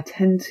of is I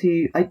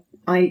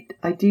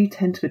do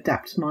tend to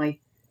adapt my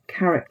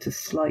character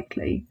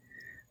slightly.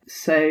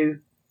 So,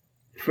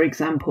 for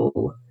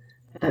example,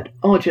 at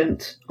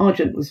Argent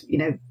was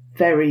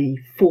very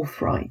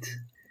forthright.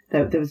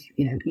 There was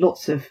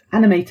lots of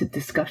animated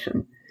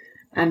discussion.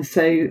 And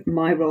so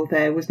my role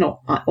there was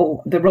not,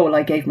 or the role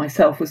I gave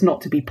myself was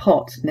not to be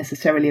part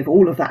necessarily of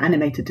all of that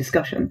animated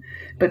discussion,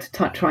 but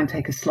to try and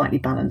take a slightly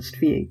balanced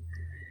view.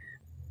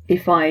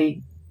 If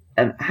I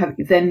have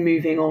then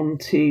moving on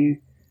to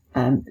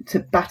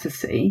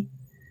Battersea,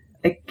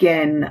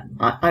 again,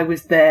 I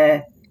was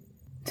there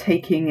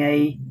taking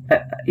a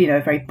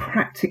very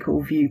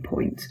practical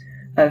viewpoint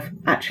of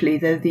actually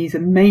there are these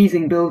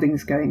amazing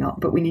buildings going up,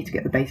 but we need to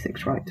get the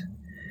basics right.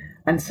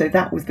 And so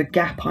that was the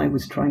gap I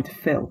was trying to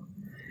fill.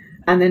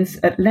 And then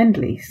at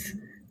Lendlease,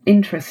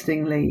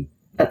 interestingly,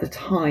 at the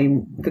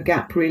time, the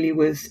gap really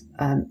was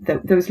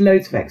there was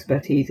loads of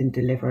expertise in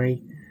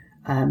delivery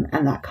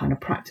and that kind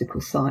of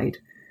practical side.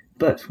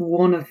 But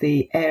one of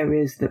the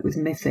areas that was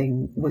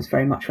missing was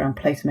very much around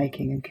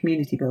placemaking and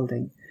community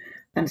building.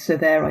 And so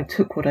there I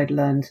took what I'd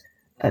learned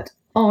at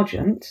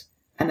Argent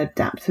and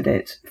adapted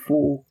it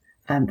for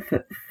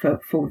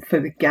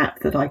the gap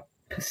that I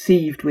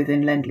perceived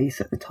within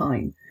Lendlease at the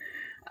time.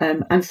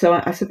 And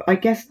so I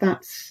guess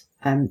that's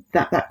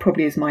that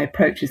probably is my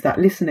approach, is that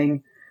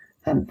listening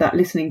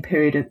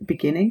period at the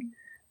beginning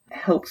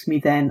helps me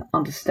then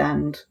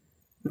understand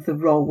the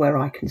role where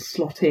I can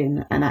slot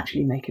in and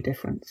actually make a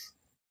difference.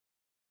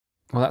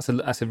 Well,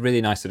 that's a really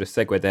nice sort of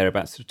segue there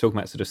about sort of talking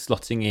about sort of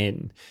slotting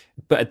in.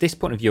 But at this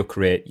point of your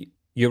career,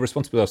 your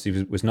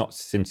responsibility was not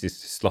simply to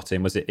slot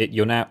in, was it?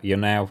 You're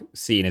now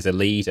seen as a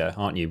leader,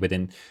 aren't you,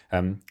 within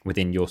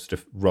your sort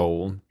of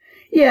role?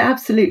 Yeah,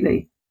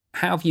 absolutely.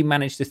 How have you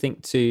managed to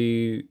think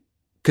to?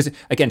 Because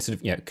again,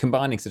 sort of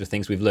combining sort of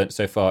things we've learned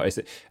so far is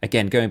that,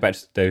 again, going back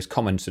to those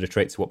common sort of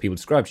traits of what people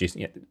describe to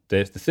you.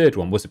 The third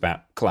one was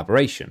about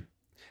collaboration,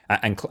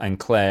 and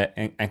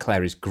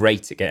Claire is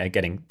great at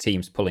getting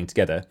teams pulling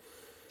together.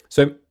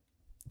 So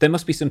there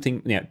must be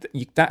something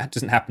that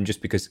doesn't happen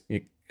just because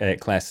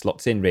Claire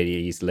slots in really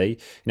easily.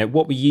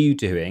 What were you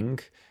doing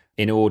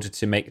in order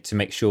to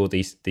make sure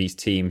these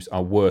teams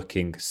are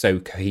working so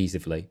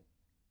cohesively?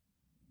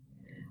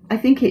 I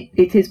think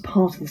it is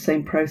part of the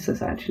same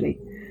process, actually.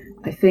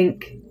 I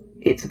think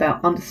it's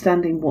about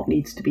understanding what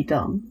needs to be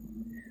done,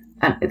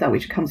 and that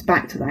which comes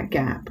back to that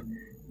gap,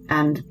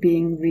 and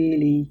being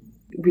really,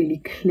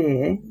 really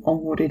clear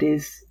on what it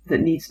is that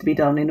needs to be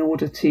done in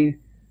order to,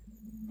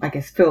 I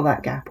guess, fill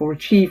that gap or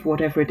achieve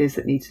whatever it is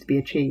that needs to be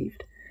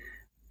achieved.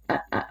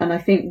 And I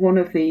think one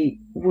of the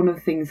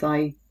things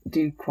I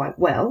do quite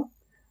well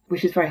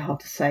which is very hard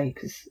to say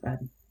because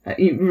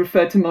you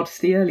referred to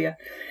modesty earlier.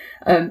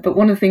 But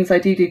one of the things I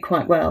do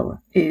quite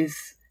well is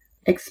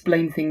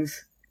explain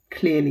things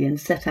clearly and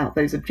set out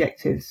those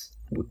objectives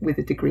with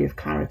a degree of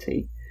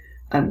clarity,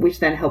 which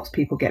then helps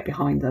people get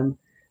behind them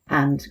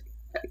and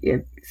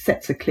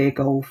sets a clear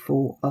goal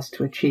for us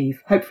to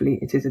achieve. Hopefully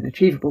it is an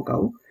achievable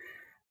goal,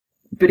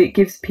 but it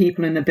gives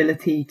people an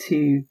ability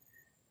to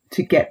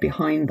get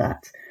behind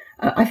that.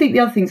 I think the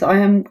other things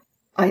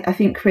I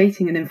think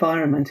creating an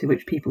environment in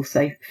which people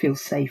feel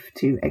safe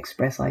to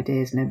express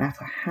ideas, no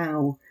matter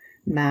how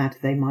mad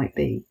they might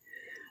be,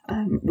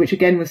 which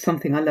again was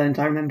something I learned.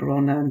 I remember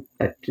on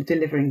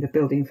delivering the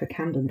building for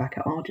Camden back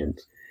at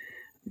Argent.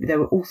 There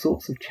were all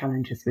sorts of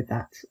challenges with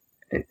that.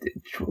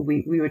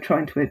 We were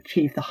trying to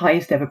achieve the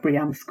highest ever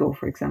BRIAM score,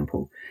 for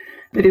example,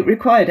 but it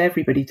required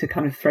everybody to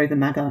kind of throw the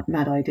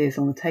mad ideas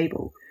on the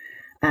table.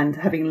 And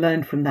having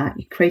learned from that,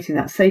 creating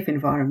that safe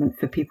environment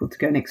for people to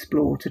go and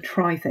explore, to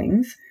try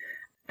things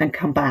and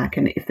come back.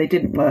 And if they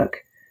didn't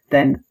work,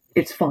 then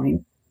it's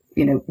fine.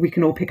 We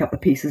can all pick up the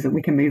pieces and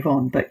we can move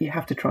on, but you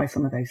have to try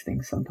some of those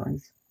things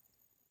sometimes.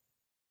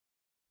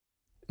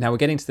 Now we're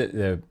getting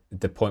to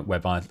the point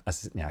whereby,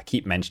 I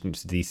keep mentioning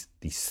these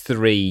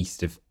three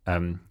sort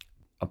of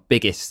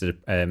biggest sort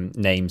of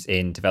names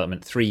in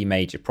development, three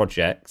major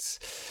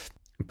projects,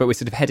 but we're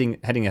sort of heading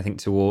I think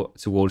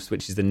towards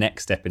which is the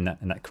next step in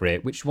that career,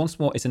 which once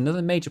more is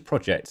another major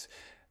project,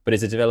 but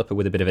is a developer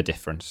with a bit of a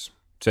difference.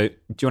 So do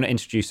you want to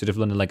introduce sort of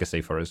London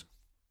Legacy for us?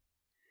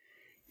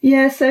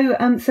 Yeah, so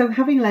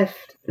having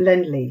left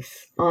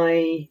Lendlease,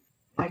 I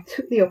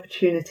took the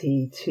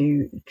opportunity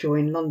to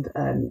join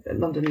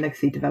London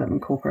Legacy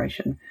Development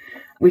Corporation,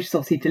 which is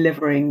obviously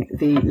delivering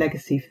the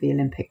legacy for the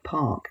Olympic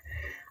Park.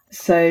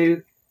 So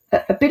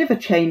a bit of a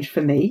change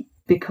for me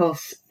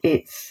because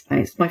it's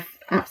my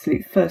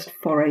absolute first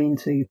foray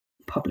into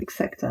public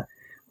sector.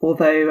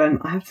 Although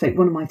I have to say,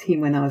 one of my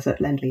team when I was at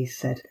Lendlease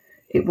said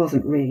it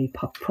wasn't really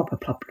proper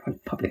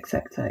public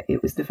sector.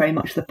 It was very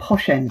much the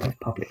posh end of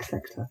public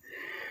sector,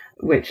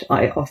 which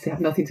I obviously have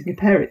nothing to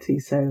compare it to,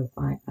 so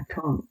I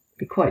can't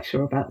be quite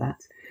sure about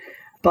that.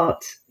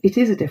 But it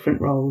is a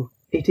different role.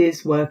 It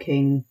is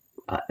working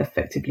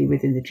effectively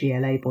within the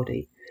GLA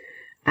body,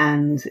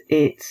 and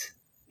it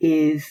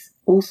is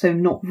also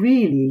not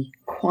really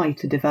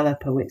quite a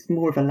developer. It's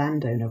more of a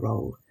landowner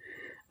role.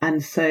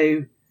 And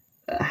so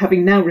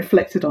having now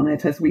reflected on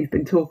it as we've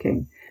been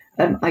talking,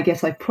 I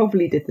guess I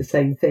probably did the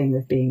same thing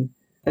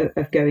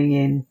of going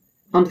in,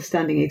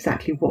 understanding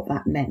exactly what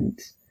that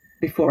meant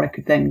before I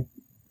could then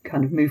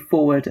kind of move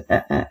forward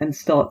and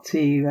start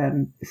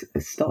to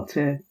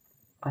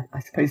I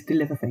suppose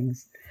deliver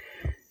things.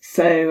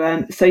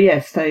 So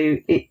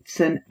it's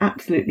an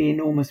absolutely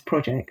enormous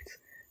project.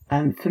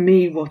 For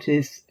me, what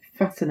is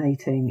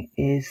fascinating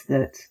is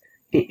that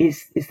it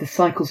is the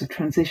cycles of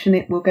transition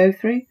it will go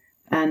through,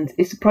 and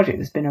it's a project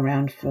that's been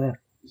around for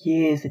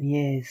years and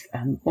years.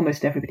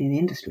 Almost everybody in the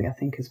industry, I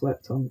think, has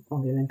worked on the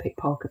Olympic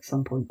Park at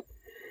some point.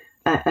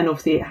 And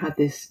obviously it had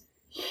this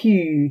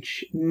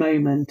huge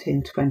moment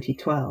in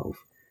 2012.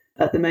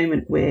 At the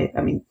moment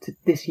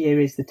this year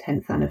is the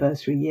 10th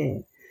anniversary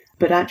year.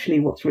 But actually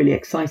what's really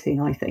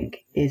exciting, I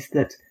think, is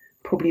that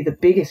probably the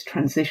biggest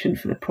transition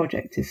for the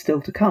project is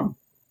still to come.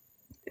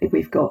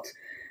 We've got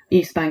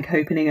East Bank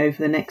opening over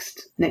the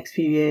next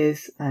few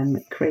years,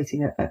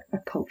 creating a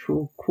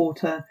cultural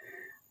quarter.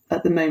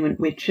 At the moment,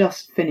 we're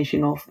just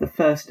finishing off the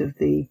first of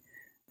the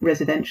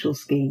residential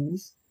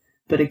schemes.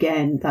 But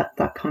again,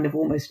 that kind of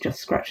almost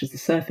just scratches the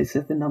surface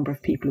of the number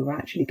of people who are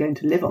actually going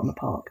to live on the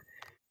park.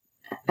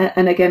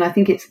 And again, I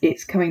think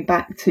it's coming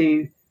back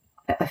to,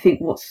 I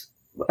think what's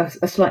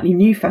a slightly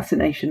new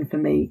fascination for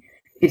me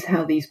is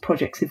how these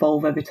projects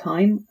evolve over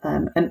time.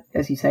 And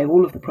as you say,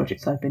 all of the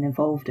projects I've been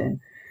involved in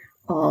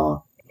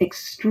are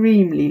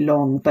extremely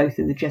long, both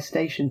in the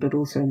gestation but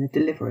also in the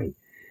delivery.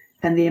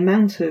 And the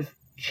amount of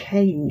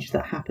change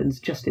that happens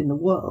just in the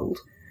world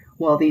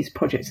while these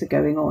projects are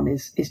going on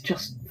is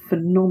just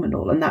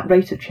phenomenal. And that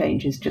rate of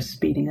change is just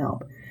speeding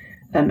up.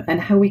 And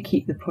how we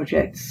keep the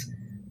projects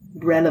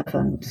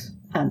relevant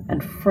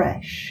and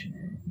fresh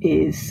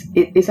is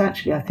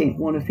actually, I think,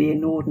 one of the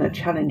inordinate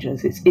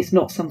challenges. It's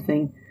not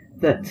something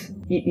that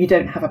you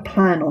don't have a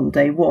plan on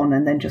day one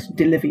and then just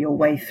deliver your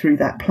way through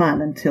that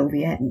plan until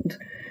the end.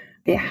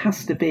 It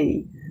has to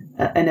be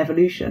an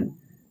evolution,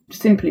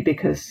 simply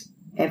because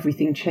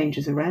everything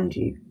changes around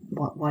you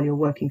while you're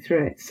working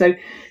through it. So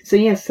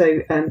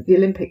the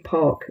Olympic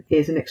Park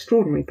is an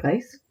extraordinary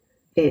place.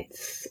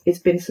 It's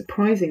been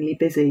surprisingly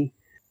busy.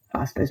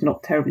 I suppose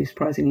not terribly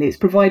surprisingly. It's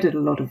provided a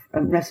lot of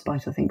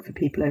respite, I think, for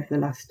people over the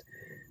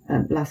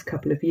last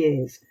couple of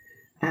years,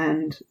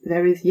 and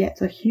there is yet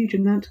a huge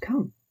amount to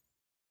come.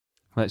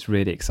 Well, that's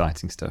really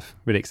exciting stuff.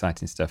 Really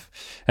exciting stuff.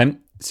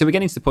 So we're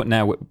getting to the point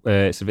now,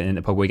 sort of in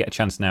the pub, where we get a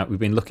chance now. We've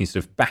been looking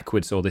sort of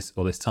backwards all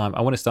this time.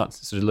 I want to start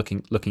sort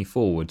of looking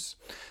forwards.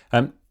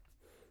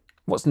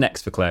 What's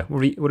next for Claire?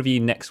 What have you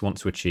next want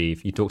to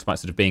achieve? You talked about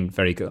sort of being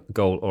very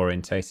goal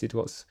orientated.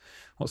 What's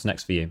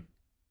next for you?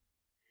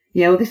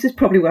 Yeah, well, this is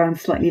probably where I'm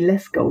slightly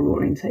less goal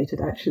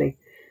orientated, actually.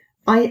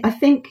 I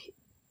think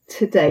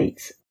to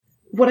date,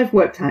 what I've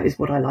worked out is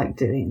what I like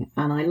doing,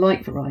 and I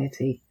like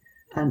variety.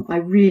 I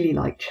really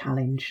like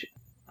challenge.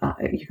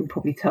 You can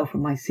probably tell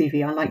from my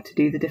CV, I like to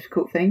do the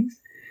difficult things.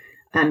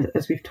 And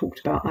as we've talked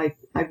about, I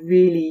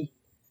really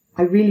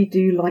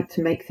do like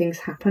to make things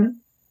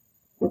happen.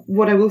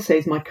 What I will say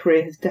is my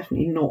career has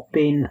definitely not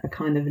been a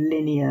kind of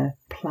linear,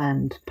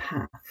 planned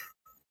path.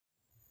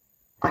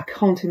 I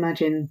can't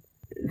imagine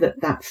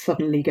that that's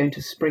suddenly going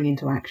to spring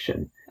into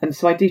action. And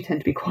so I do tend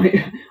to be quite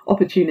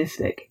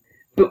opportunistic.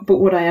 But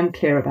what I am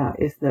clear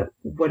about is that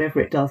whatever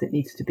it does, it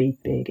needs to be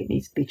big, it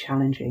needs to be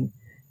challenging,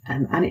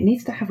 and it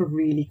needs to have a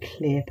really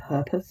clear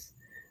purpose.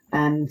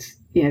 And,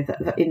 you know,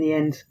 that in the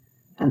end,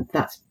 and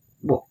that's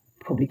what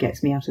probably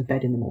gets me out of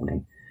bed in the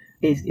morning,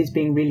 is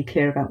being really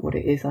clear about what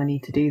it is I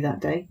need to do that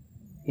day.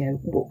 You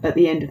know, at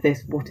the end of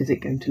this, what is it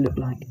going to look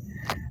like?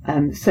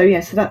 So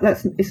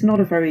it's not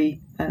a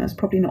very, that's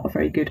probably not a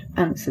very good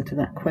answer to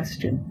that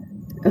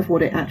question of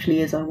what it actually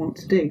is I want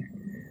to do.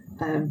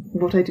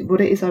 What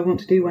it is I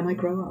want to do when I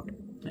grow up.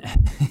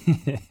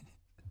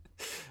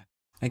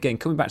 Again,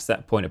 coming back to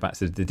that point about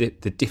sort of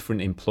the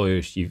different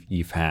employers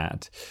you've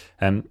had,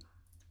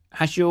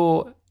 has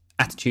your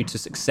attitude to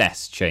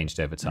success changed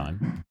over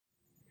time?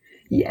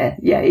 Yeah,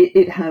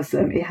 it has.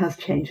 It has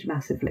changed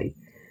massively,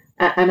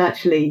 and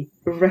actually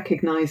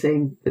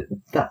recognising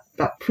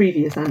that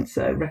previous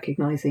answer,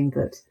 recognising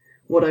that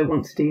what I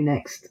want to do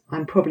next,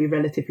 I'm probably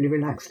relatively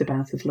relaxed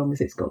about, as long as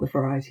it's got the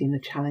variety and the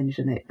challenge,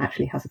 and it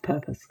actually has a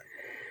purpose.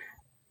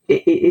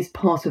 It is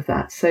part of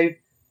that. So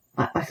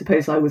I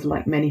suppose I was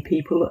like many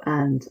people,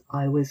 and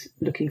I was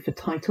looking for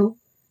title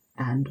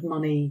and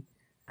money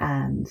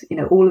and, you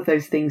know, all of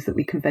those things that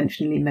we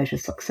conventionally measure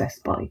success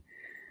by.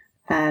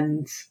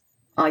 And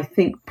I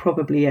think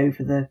probably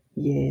over the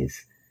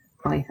years,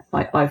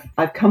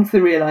 I've come to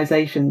the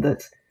realization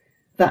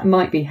that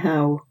might be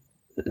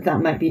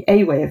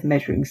a way of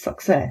measuring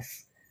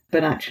success.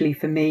 But actually,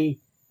 for me,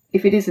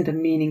 if it isn't a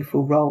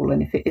meaningful role,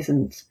 and if it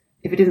isn't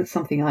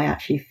something I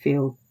actually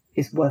feel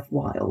is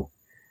worthwhile,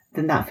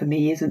 then that for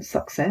me isn't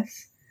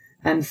success.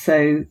 And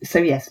so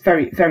yes,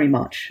 very, very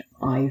much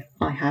I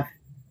have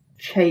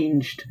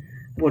changed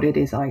what it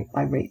is I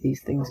rate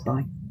these things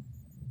by.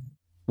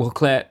 Well,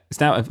 Claire, it's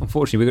now,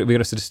 unfortunately, we've got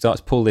to sort of start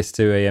to pull this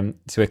to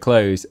a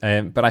close.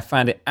 But I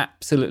found it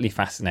absolutely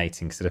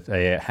fascinating, sort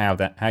of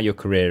how your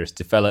career has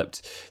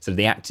developed, sort of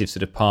the active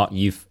sort of part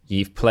you've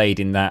played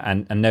in that,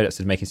 and know that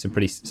sort of making some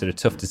pretty sort of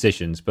tough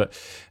decisions. But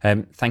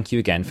thank you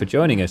again for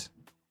joining us.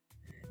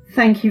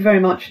 Thank you very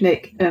much,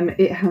 Nick.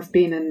 It has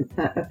been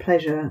a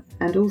pleasure,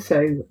 and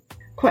also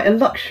quite a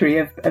luxury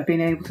of being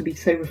able to be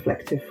so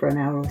reflective for an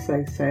hour or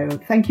so. So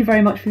thank you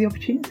very much for the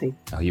opportunity.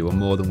 Oh, you are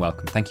more than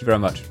welcome. Thank you very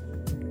much.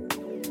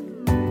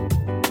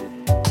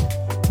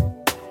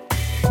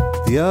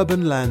 The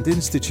Urban Land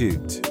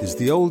Institute is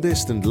the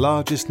oldest and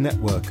largest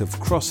network of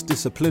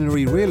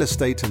cross-disciplinary real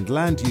estate and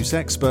land use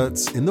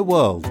experts in the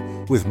world,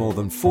 with more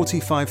than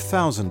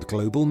 45,000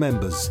 global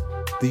members.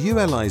 The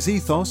ULI's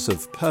ethos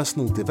of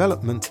personal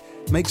development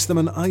makes them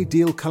an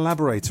ideal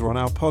collaborator on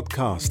our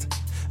podcast,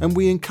 and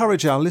we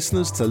encourage our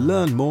listeners to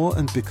learn more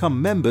and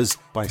become members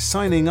by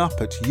signing up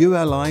at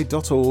uli.org/join,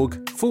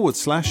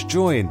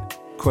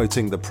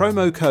 quoting the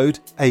promo code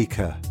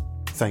ACRE.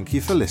 Thank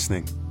you for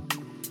listening.